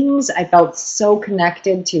beings. I felt so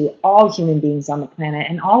connected to all human beings on the planet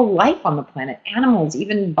and all life on the planet, animals,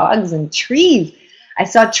 even bugs and trees. I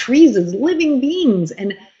saw trees as living beings,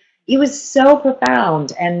 and it was so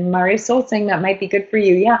profound. And Marisol saying that might be good for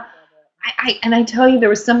you. Yeah, I tell you, there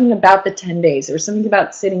was something about the 10 days. There was something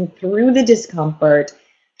about sitting through the discomfort,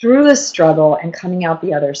 through the struggle, and coming out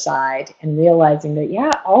the other side and realizing that,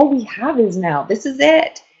 yeah, all we have is now. This is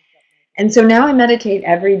it. And so now I meditate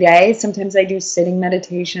every day. Sometimes I do sitting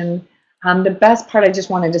meditation. The best part, I just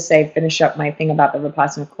wanted to say, finish up my thing about the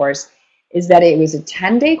Vipassana course, is that it was a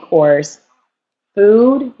 10-day course,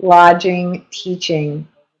 food, lodging, teaching,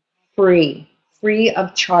 free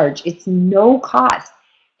of charge. It's no cost.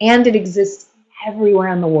 And it exists everywhere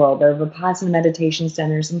in the world. There are Vipassana meditation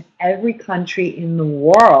centers in every country in the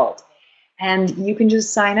world. And you can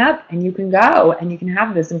just sign up and you can go and you can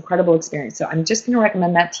have this incredible experience. So I'm just going to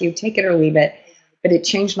recommend that to you. Take it or leave it. But it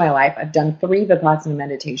changed my life. I've done 3 Vipassana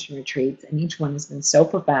meditation retreats, and each one has been so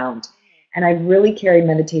profound. And I've really carried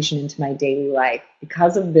meditation into my daily life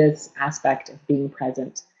because of this aspect of being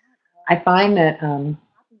present. I find that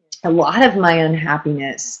a lot of my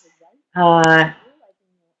unhappiness, a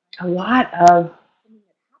lot of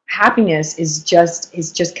happiness is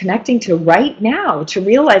just connecting to right now, to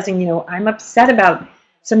realizing, I'm upset about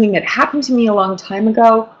something that happened to me a long time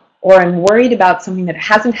ago, or I'm worried about something that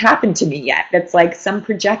hasn't happened to me yet. That's like some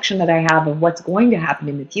projection that I have of what's going to happen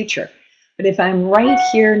in the future. But if I'm right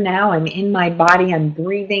here now, I'm in my body, I'm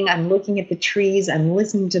breathing, I'm looking at the trees, I'm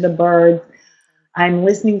listening to the birds, I'm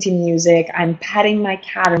listening to music, I'm petting my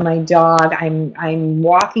cat or my dog, I'm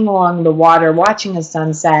walking along the water, watching a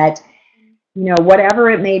sunset, whatever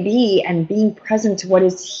it may be, and being present to what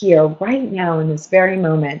is here right now in this very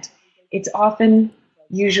moment, it's often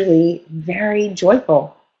usually very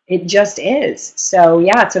joyful. It just is. So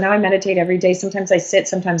yeah, so now I meditate every day. Sometimes I sit,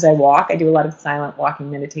 sometimes I walk. I do a lot of silent walking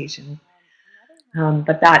meditation.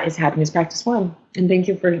 But that is happiness practice 1. And thank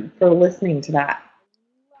you for listening to that.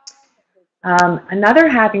 Another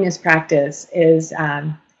happiness practice is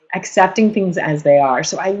accepting things as they are.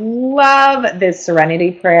 So I love this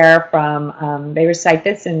serenity prayer from, they recite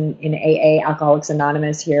this in AA, Alcoholics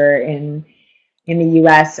Anonymous here in the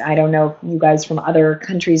US. I don't know if you guys from other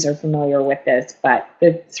countries are familiar with this, but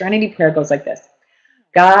the serenity prayer goes like this.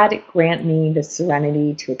 God, grant me the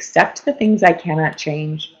serenity to accept the things I cannot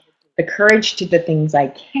change, the courage to the things I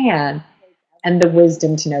can, and the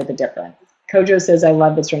wisdom to know the difference. Kojo says, I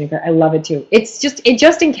love this serenity prayer. I love it too. It just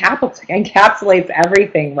encapsulates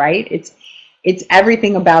everything, right? It's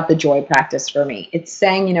everything about the joy practice for me. It's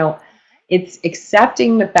saying, it's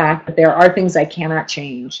accepting the fact that there are things I cannot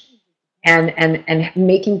change, and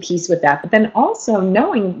making peace with that, but then also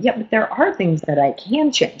knowing, but there are things that I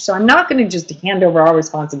can change. So I'm not going to just hand over all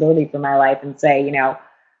responsibility for my life and say,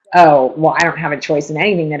 oh, well, I don't have a choice in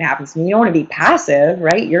anything that happens to me. You don't want to be passive,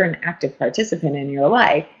 right? You're an active participant in your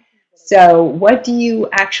life. So what do you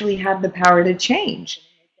actually have the power to change?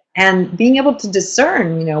 And being able to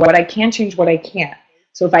discern, what I can change, what I can't.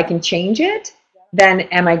 So if I can change it, then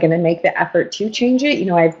am I going to make the effort to change it?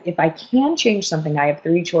 If I can change something, I have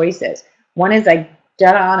 3 choices. One is I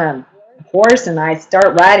get on a horse and I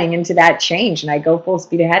start riding into that change and I go full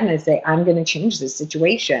speed ahead and I say, I'm going to change this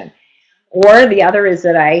situation. Or the other is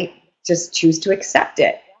that I just choose to accept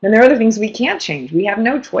it. Then there are other things we can't change. We have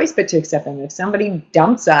no choice but to accept them. If somebody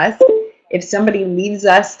dumps us, if somebody leaves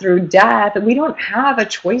us through death, we don't have a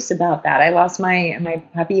choice about that. I lost my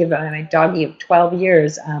doggy of 12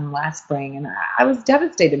 years last spring, and I was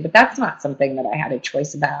devastated, but that's not something that I had a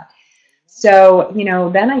choice about. So,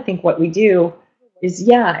 then I think what we do is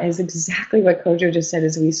exactly what Kojo just said,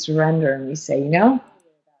 is we surrender and we say,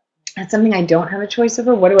 that's something I don't have a choice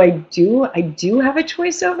over. What do? I do have a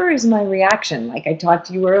choice over is my reaction. Like I talked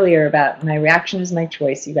to you earlier about, my reaction is my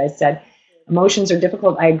choice. You guys said emotions are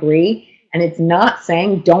difficult. I agree. And it's not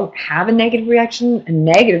saying don't have a negative reaction. A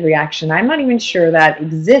negative reaction, I'm not even sure that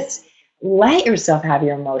exists. Let yourself have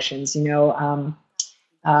your emotions.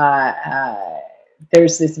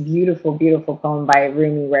 There's this beautiful, beautiful poem by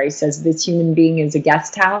Rumi where he says, this human being is a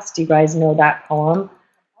guest house. Do you guys know that poem?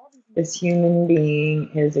 This human being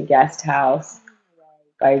is a guest house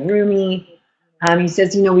by Rumi. He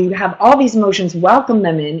says, we have all these emotions, welcome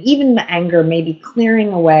them in. Even the anger, maybe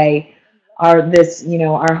clearing away our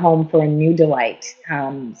home for a new delight.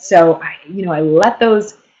 So I let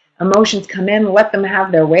those emotions come in, let them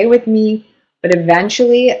have their way with me. But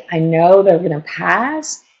eventually, I know they're going to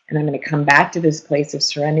pass, and I'm going to come back to this place of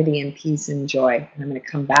serenity and peace and joy. And I'm going to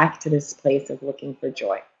come back to this place of looking for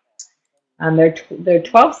joy. There are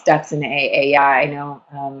 12 steps in AA. I know,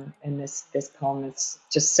 and this poem is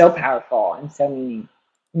just so powerful and so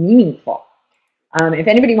meaningful. If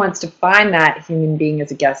anybody wants to find that Human Being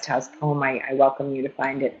as a Guest House poem, I welcome you to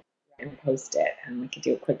find it and post it, and we could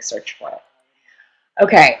do a quick search for it.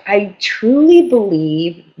 Okay, I truly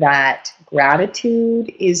believe that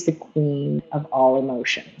gratitude is the queen of all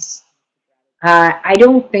emotions. I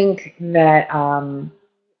don't think that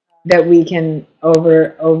that we can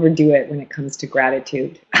overdo it when it comes to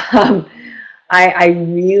gratitude. I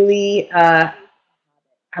really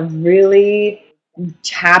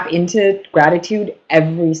tap into gratitude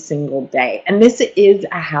every single day, and this is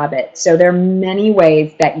a habit. So there are many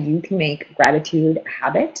ways that you can make gratitude a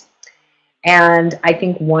habit. And I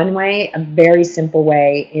think one way, a very simple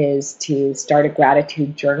way, is to start a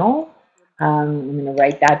gratitude journal. I'm going to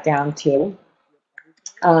write that down too.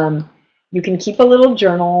 You can keep a little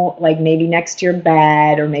journal, like maybe next to your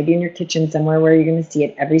bed or maybe in your kitchen somewhere where you're going to see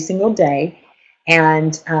it every single day.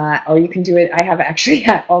 And or you can do it.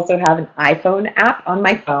 I also have an iPhone app on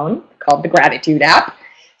my phone called the Gratitude app.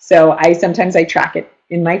 So sometimes I track it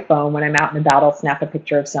in my phone when I'm out and about. I'll snap a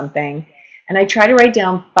picture of something. And I try to write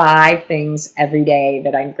down 5 things every day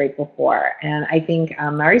that I'm grateful for. And I think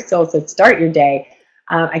Marisol said start your day.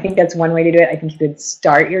 I think that's one way to do it. I think you could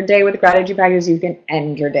start your day with a gratitude practice. You can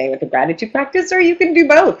end your day with a gratitude practice, or you can do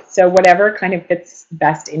both. So whatever kind of fits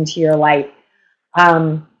best into your life.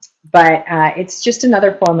 But it's just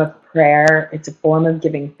another form of prayer. It's a form of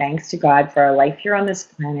giving thanks to God for our life here on this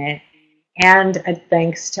planet, and a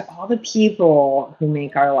thanks to all the people who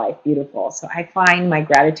make our life beautiful. So I find my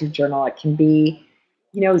gratitude journal, it can be,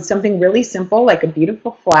 something really simple, like a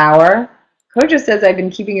beautiful flower. Koja says I've been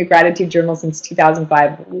keeping a gratitude journal since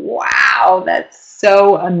 2005. Wow, that's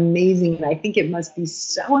so amazing. And I think it must be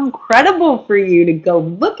so incredible for you to go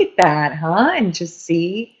look at that, huh? And just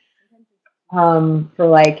see for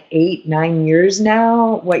like 8-9 years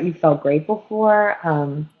now what you felt grateful for.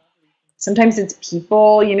 Sometimes it's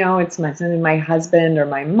people, it's my husband or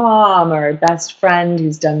my mom or a best friend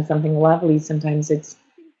who's done something lovely. Sometimes it's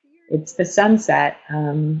the sunset,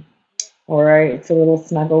 or it's a little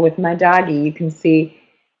snuggle with my doggie. You can see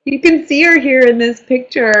her here in this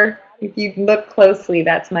picture. If you look closely,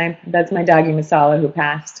 that's my doggie Masala, who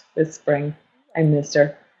passed this spring. I missed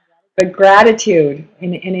her. But gratitude,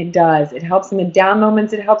 and it helps in the down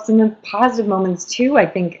moments, it helps in the positive moments too. I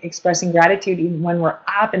think expressing gratitude even when we're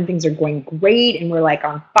up and things are going great and we're like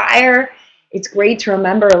on fire, it's great to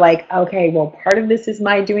remember, like, okay, well, part of this is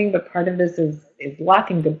my doing, but part of this is luck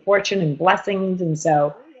and good fortune and blessings. And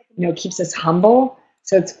so, it keeps us humble.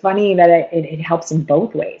 So it's funny that it helps in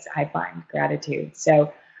both ways, I find, gratitude.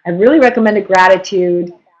 So I really recommend a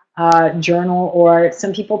gratitude journal, or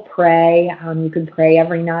some people pray. You can pray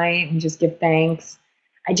every night and just give thanks.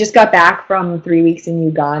 I just got back from 3 weeks in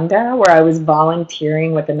Uganda, where I was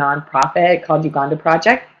volunteering with a nonprofit called Uganda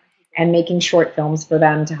Project and making short films for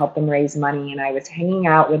them to help them raise money. And I was hanging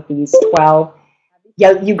out with these 12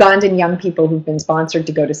 Ugandan young people who've been sponsored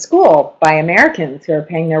to go to school by Americans who are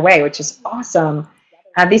paying their way, which is awesome.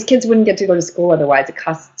 These kids wouldn't get to go to school otherwise. It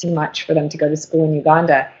costs too much for them to go to school in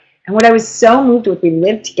Uganda. And what I was so moved with, we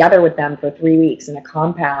lived together with them for 3 weeks in a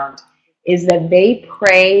compound, is that they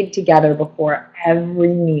prayed together before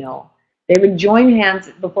every meal. They would join hands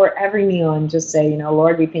before every meal and just say,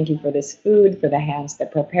 Lord, we thank you for this food, for the hands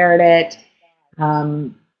that prepared it.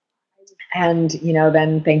 And,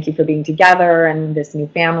 then thank you for being together and this new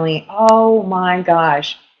family. Oh my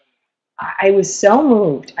gosh. I was so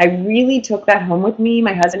moved. I really took that home with me.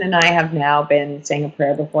 My husband and I have now been saying a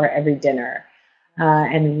prayer before every dinner.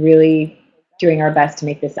 And really doing our best to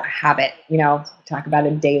make this a habit, talk about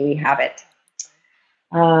a daily habit.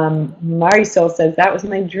 Marisol says, that was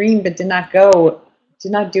my dream, but did not do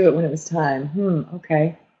it when it was time.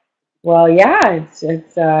 Okay. Well, yeah,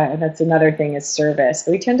 that's another thing, is service.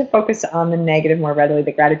 But we tend to focus on the negative more readily.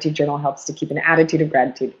 The gratitude journal helps to keep an attitude of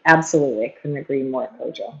gratitude. Absolutely. I couldn't agree more,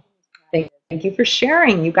 Kojo. Thank you for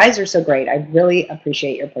sharing. You guys are so great. I really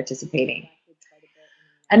appreciate your participating.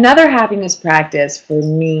 Another happiness practice for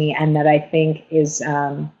me, and that I think is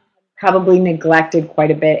probably neglected quite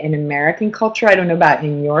a bit in American culture. I don't know about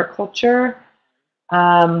in your culture.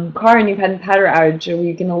 Karin, you've had a power outage. Are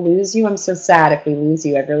we going to lose you? I'm so sad if we lose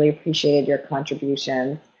you. I've really appreciated your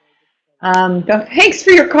contributions. Thanks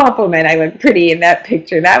for your compliment. I look pretty in that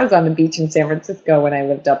picture. That was on the beach in San Francisco when I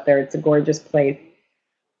lived up there. It's a gorgeous place.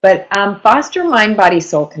 But foster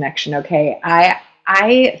mind-body-soul connection, okay?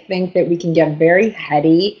 I think that we can get very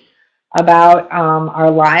heady about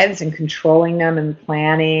our lives and controlling them and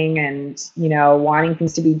planning and, wanting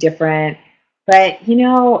things to be different. But,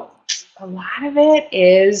 a lot of it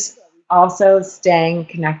is also staying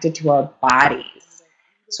connected to our bodies.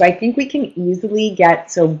 So I think we can easily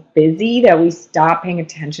get so busy that we stop paying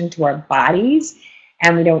attention to our bodies,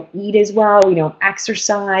 and we don't eat as well. We don't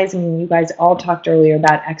exercise. I mean, you guys all talked earlier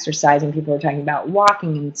about exercise, and people were talking about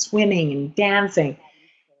walking and swimming and dancing.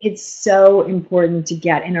 It's so important to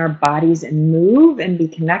get in our bodies and move and be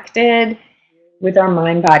connected with our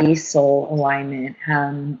mind, body, soul alignment.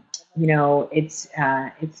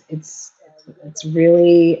 It's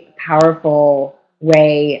really powerful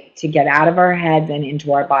way to get out of our heads and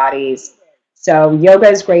into our bodies. So yoga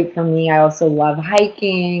is great for me. I also love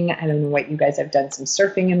hiking. I don't know what you guys have done, some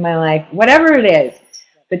surfing in my life, whatever it is,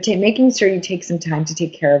 but making sure you take some time to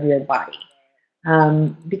take care of your body.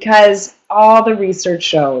 Because all the research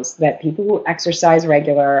shows that people who exercise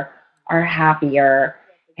regular are happier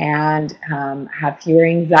and have fewer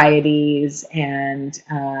anxieties, and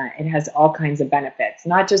it has all kinds of benefits,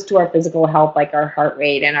 not just to our physical health, like our heart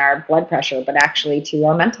rate and our blood pressure, but actually to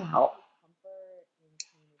our mental health.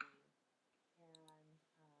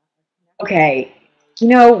 Okay,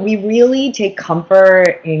 we really take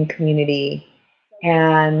comfort in community,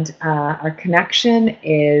 and our connection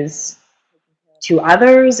is to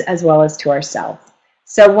others as well as to ourselves.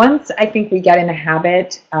 So once I think we get in a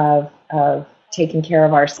habit of taking care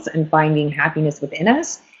of ourselves and finding happiness within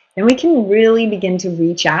us, then we can really begin to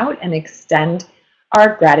reach out and extend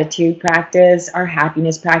our gratitude practice, our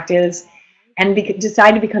happiness practice, and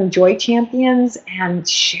decide to become joy champions and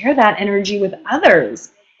share that energy with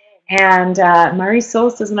others. And Mary Soul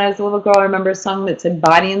says, when I was a little girl, I remember a song that said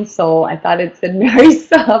body and soul. I thought it said Mary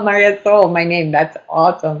Soul, Maria Soul, my name. That's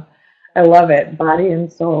awesome. I love it. Body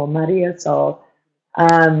and soul, Maria Soul.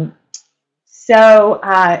 So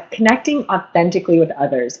connecting authentically with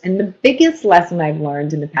others. And the biggest lesson I've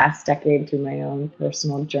learned in the past decade through my own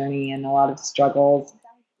personal journey and a lot of struggles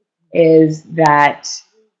is that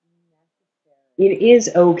it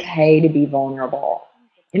is okay to be vulnerable.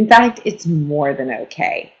 In fact, it's more than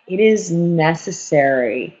okay. It is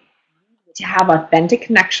necessary to have authentic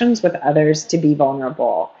connections with others, to be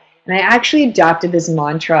vulnerable. And I actually adopted this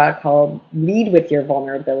mantra called lead with your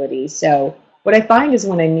vulnerability. So what I find is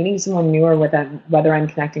when I'm meeting someone new, or whether I'm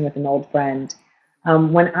connecting with an old friend,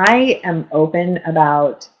 when I am open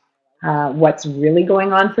about what's really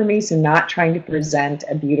going on for me, so not trying to present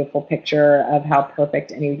a beautiful picture of how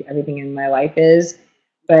perfect everything in my life is,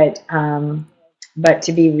 but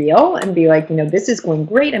to be real and be like, this is going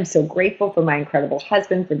great. I'm so grateful for my incredible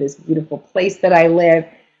husband, for this beautiful place that I live,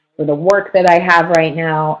 for the work that I have right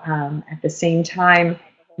now. At the same time,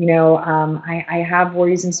 I have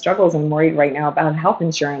worries and struggles. I'm worried right now about health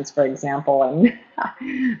insurance, for example, and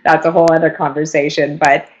that's a whole other conversation.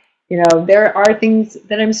 But, there are things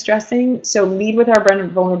that I'm stressing. So lead with our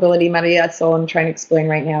vulnerability, Maria. That's all I'm trying to explain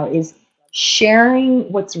right now, is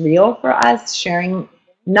sharing what's real for us, sharing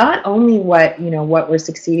not only what we're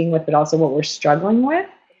succeeding with, but also what we're struggling with.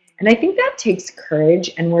 And I think that takes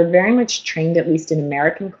courage, and we're very much trained, at least in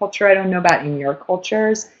American culture. I don't know about in your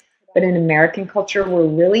cultures, but in American culture, we're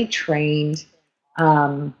really trained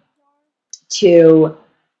to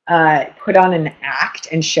put on an act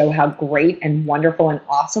and show how great and wonderful and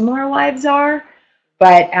awesome our lives are.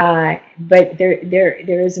 But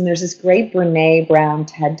there's this great Brene Brown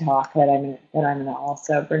TED Talk that I'm gonna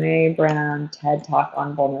also, Brene Brown TED Talk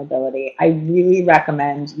on vulnerability. I really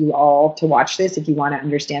recommend you all to watch this if you want to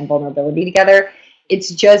understand vulnerability together. It's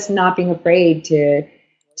just not being afraid to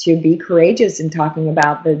be courageous in talking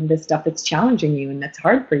about the stuff that's challenging you and that's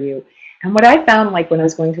hard for you. And what I found, like when I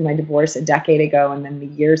was going through my divorce a decade ago, and then the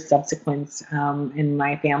years subsequent, and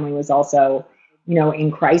my family was also,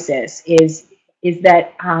 in crisis, is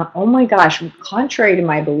that, oh my gosh, contrary to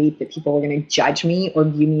my belief that people were going to judge me or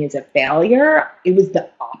view me as a failure, it was the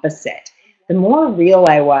opposite. The more real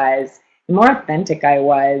I was, the more authentic I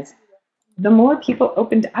was, the more people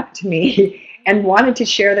opened up to me and wanted to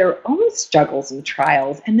share their own struggles and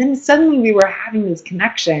trials. And then suddenly we were having this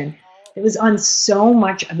connection that was on so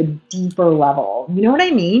much of a deeper level. You know what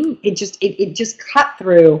I mean? It just cut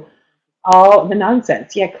through all the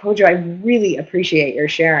nonsense. Yeah, Kojo, I really appreciate your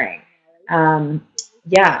sharing.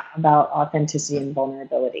 About authenticity and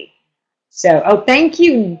vulnerability. So, thank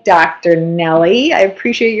you, Dr. Nellie. I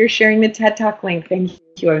appreciate your sharing the TED Talk link. Thank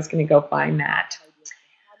you. I was going to go find that.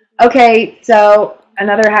 Okay, so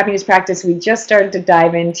another happiness practice we just started to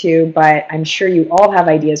dive into, but I'm sure you all have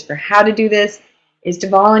ideas for how to do this, is to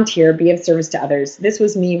volunteer, be of service to others. This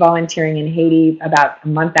was me volunteering in Haiti about a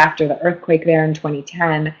month after the earthquake there in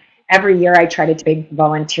 2010. Every year I try to take a big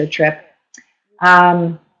volunteer trip.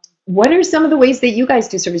 What are some of the ways that you guys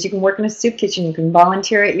do service? You can work in a soup kitchen. You can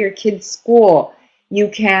volunteer at your kid's school. You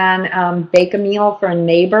can bake a meal for a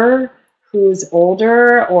neighbor who's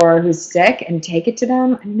older or who's sick and take it to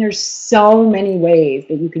them. I mean, there's so many ways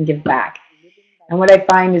that you can give back. And what I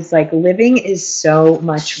find is like living is so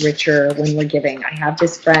much richer when we're giving. I have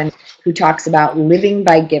this friend who talks about living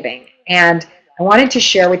by giving. And I wanted to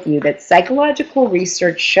share with you that psychological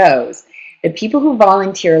research shows that people who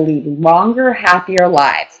volunteer lead longer, happier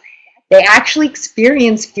lives. They actually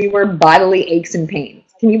experience fewer bodily aches and pains.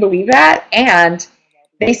 Can you believe that? And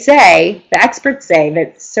they say, the experts say,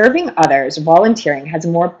 that serving others, volunteering, has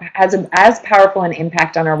as powerful an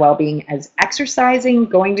impact on our well-being as exercising,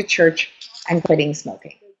 going to church, and quitting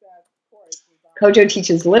smoking. Kojo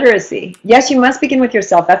teaches literacy. Yes, you must begin with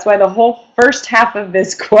yourself. That's why the whole first half of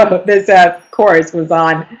this course was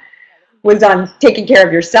on taking care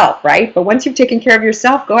of yourself, right? But once you've taken care of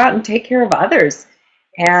yourself, go out and take care of others.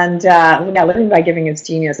 And yeah, living by giving is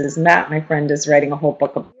genius. Isn't that? My friend is writing a whole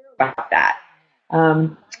book about that.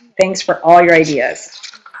 Thanks for all your ideas.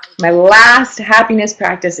 My last happiness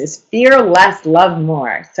practice is fear less, love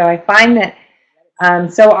more. So I find that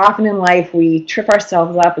so often in life we trip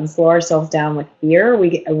ourselves up and slow ourselves down with fear.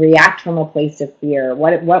 We react from a place of fear.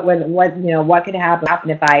 What could happen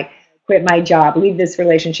if I quit my job, leave this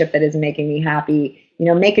relationship that isn't making me happy,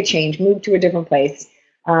 make a change, move to a different place,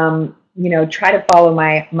 try to follow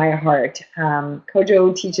my heart.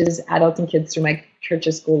 Kojo teaches adults and kids through my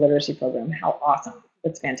church's school literacy program. How awesome.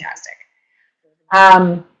 That's fantastic.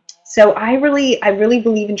 So I really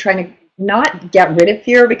believe in trying to not get rid of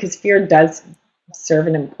fear, because fear does serve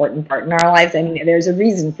an important part in our lives. I mean, there's a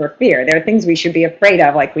reason for fear. There are things we should be afraid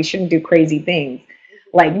of, like we shouldn't do crazy things,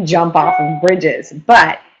 like jump off of bridges.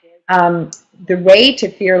 But the way to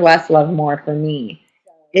fear less, love more for me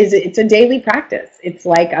is it's a daily practice. It's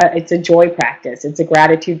like it's a joy practice. It's a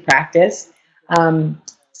gratitude practice.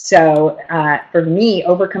 So for me,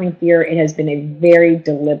 overcoming fear, it has been a very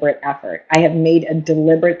deliberate effort. I have made a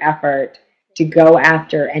deliberate effort to go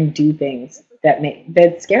after and do things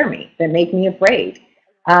that scare me, that make me afraid.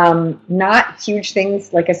 Not huge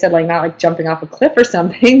things, like I said, like not like jumping off a cliff or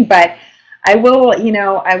something, but I will,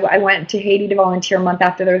 I went to Haiti to volunteer a month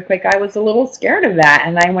after the earthquake. I was a little scared of that,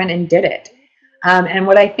 and I went and did it. And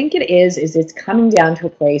what I think it is it's coming down to a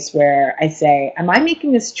place where I say, am I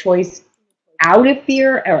making this choice out of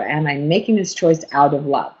fear, or am I making this choice out of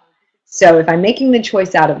love? So if I'm making the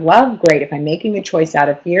choice out of love, great. If I'm making the choice out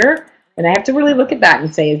of fear, then I have to really look at that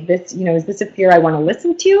and say, is this a fear I want to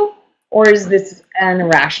listen to, or is this an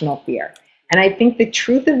irrational fear? And I think the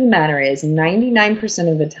truth of the matter is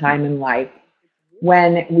 99% of the time in life,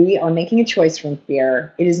 when we are making a choice from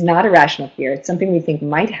fear, it is not irrational fear. It's something we think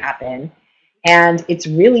might happen. And it's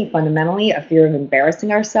really fundamentally a fear of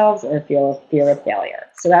embarrassing ourselves, or a fear of failure.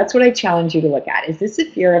 So that's what I challenge you to look at. Is this a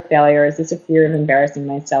fear of failure? Is this a fear of embarrassing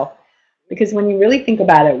myself? Because when you really think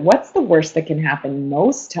about it, what's the worst that can happen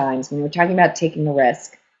most times when we're talking about taking a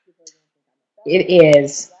risk? It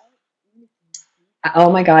is,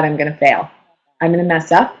 oh my God, I'm going to fail. I'm going to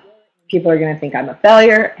mess up. People are going to think I'm a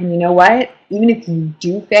failure. And you know what? Even if you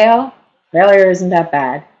do fail, failure isn't that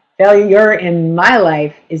bad. Failure in my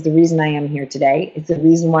life is the reason I am here today. It's the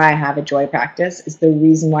reason why I have a joy practice. It's the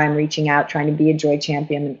reason why I'm reaching out, trying to be a joy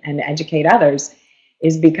champion and educate others,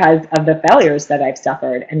 is because of the failures that I've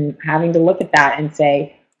suffered, and having to look at that and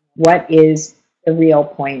say, what is the real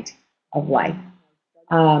point of life?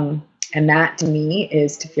 And that to me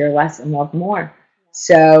is to fear less and love more.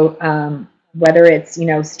 So whether it's,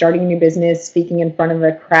 starting a new business, speaking in front of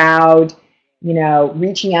a crowd,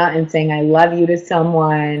 reaching out and saying, I love you to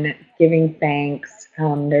someone, giving thanks.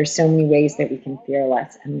 There's so many ways that we can fear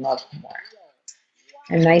less and love more.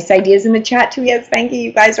 And nice ideas in the chat too. Yes, thank you.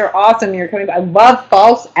 You guys are awesome. You're coming. I love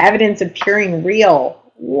false evidence appearing real.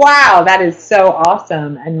 Wow, that is so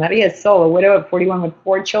awesome. And Maria Sol, a widow at 41 with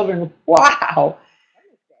 4 children. Wow.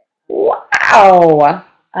 Wow.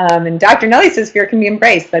 And Dr. Nellie says fear can be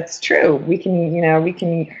embraced. That's true. We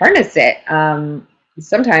can harness it.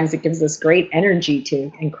 Sometimes it gives us great energy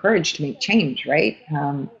to encourage to make change, right?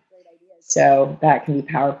 So that can be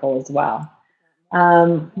powerful as well.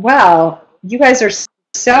 Well, you guys are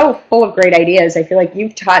so full of great ideas. I feel like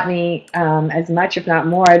you've taught me as much, if not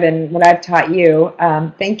more, than what I've taught you.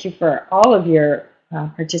 Thank you for all of your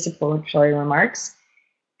participatory remarks.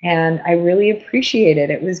 And I really appreciate it.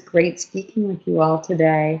 It was great speaking with you all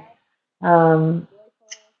today.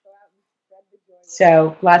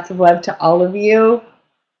 So lots of love to all of you.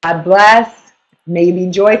 God bless. May you be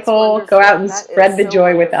joyful. Go out and spread the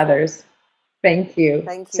joy with others. Thank you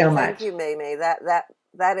so much. Thank you, MeiMei. That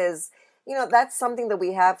that is, that's something that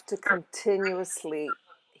we have to continuously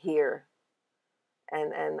hear.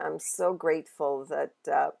 And I'm so grateful that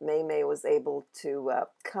MeiMei was able to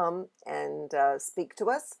come and speak to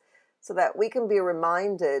us so that we can be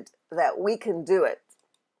reminded that we can do it.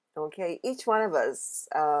 Okay, each one of us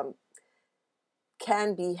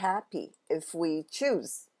can be happy if we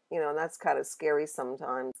choose, and that's kind of scary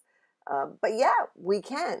sometimes. But yeah, we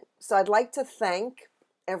can. So I'd like to thank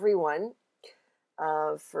everyone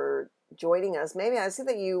for joining us. Maybe I see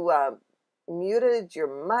that you muted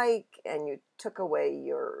your mic and you took away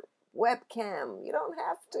your webcam. You don't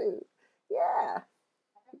have to. Yeah.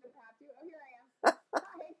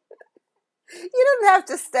 You don't have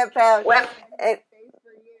to step out. Well,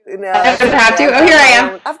 No, I that's don't have okay. to. Oh, here I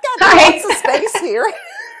am. I've got Hi. lots of space here.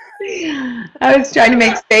 I was trying to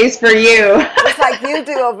make space for you. Just like you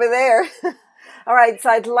do over there. All right, so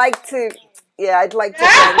I'd like to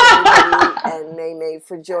thank everybody and MeiMei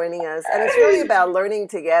for joining us. And it's really about learning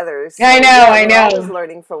together. So, I know, yeah, I we're always know.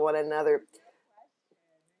 learning from one another.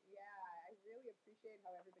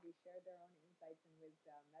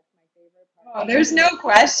 Oh, there's no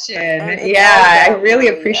question. And it's all Yeah, I about really really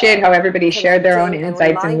appreciate how everybody shared their own connecting and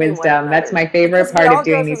insights and reminding one wisdom. That's another. my favorite Because we part all of go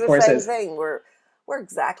doing through these the same courses. thing. We're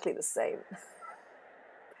exactly the same.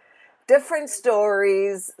 Different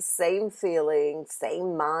stories, same feeling,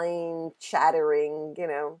 same mind chattering,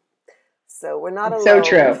 So we're not It's so alone.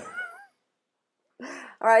 true.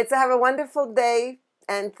 All right, so have a wonderful day,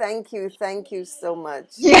 and thank you so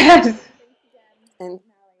much. Yes. And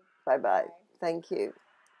bye-bye. Thank you.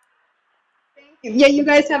 Yeah, you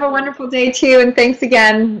guys have a wonderful day too, and thanks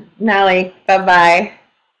again, Nellie. Bye-bye.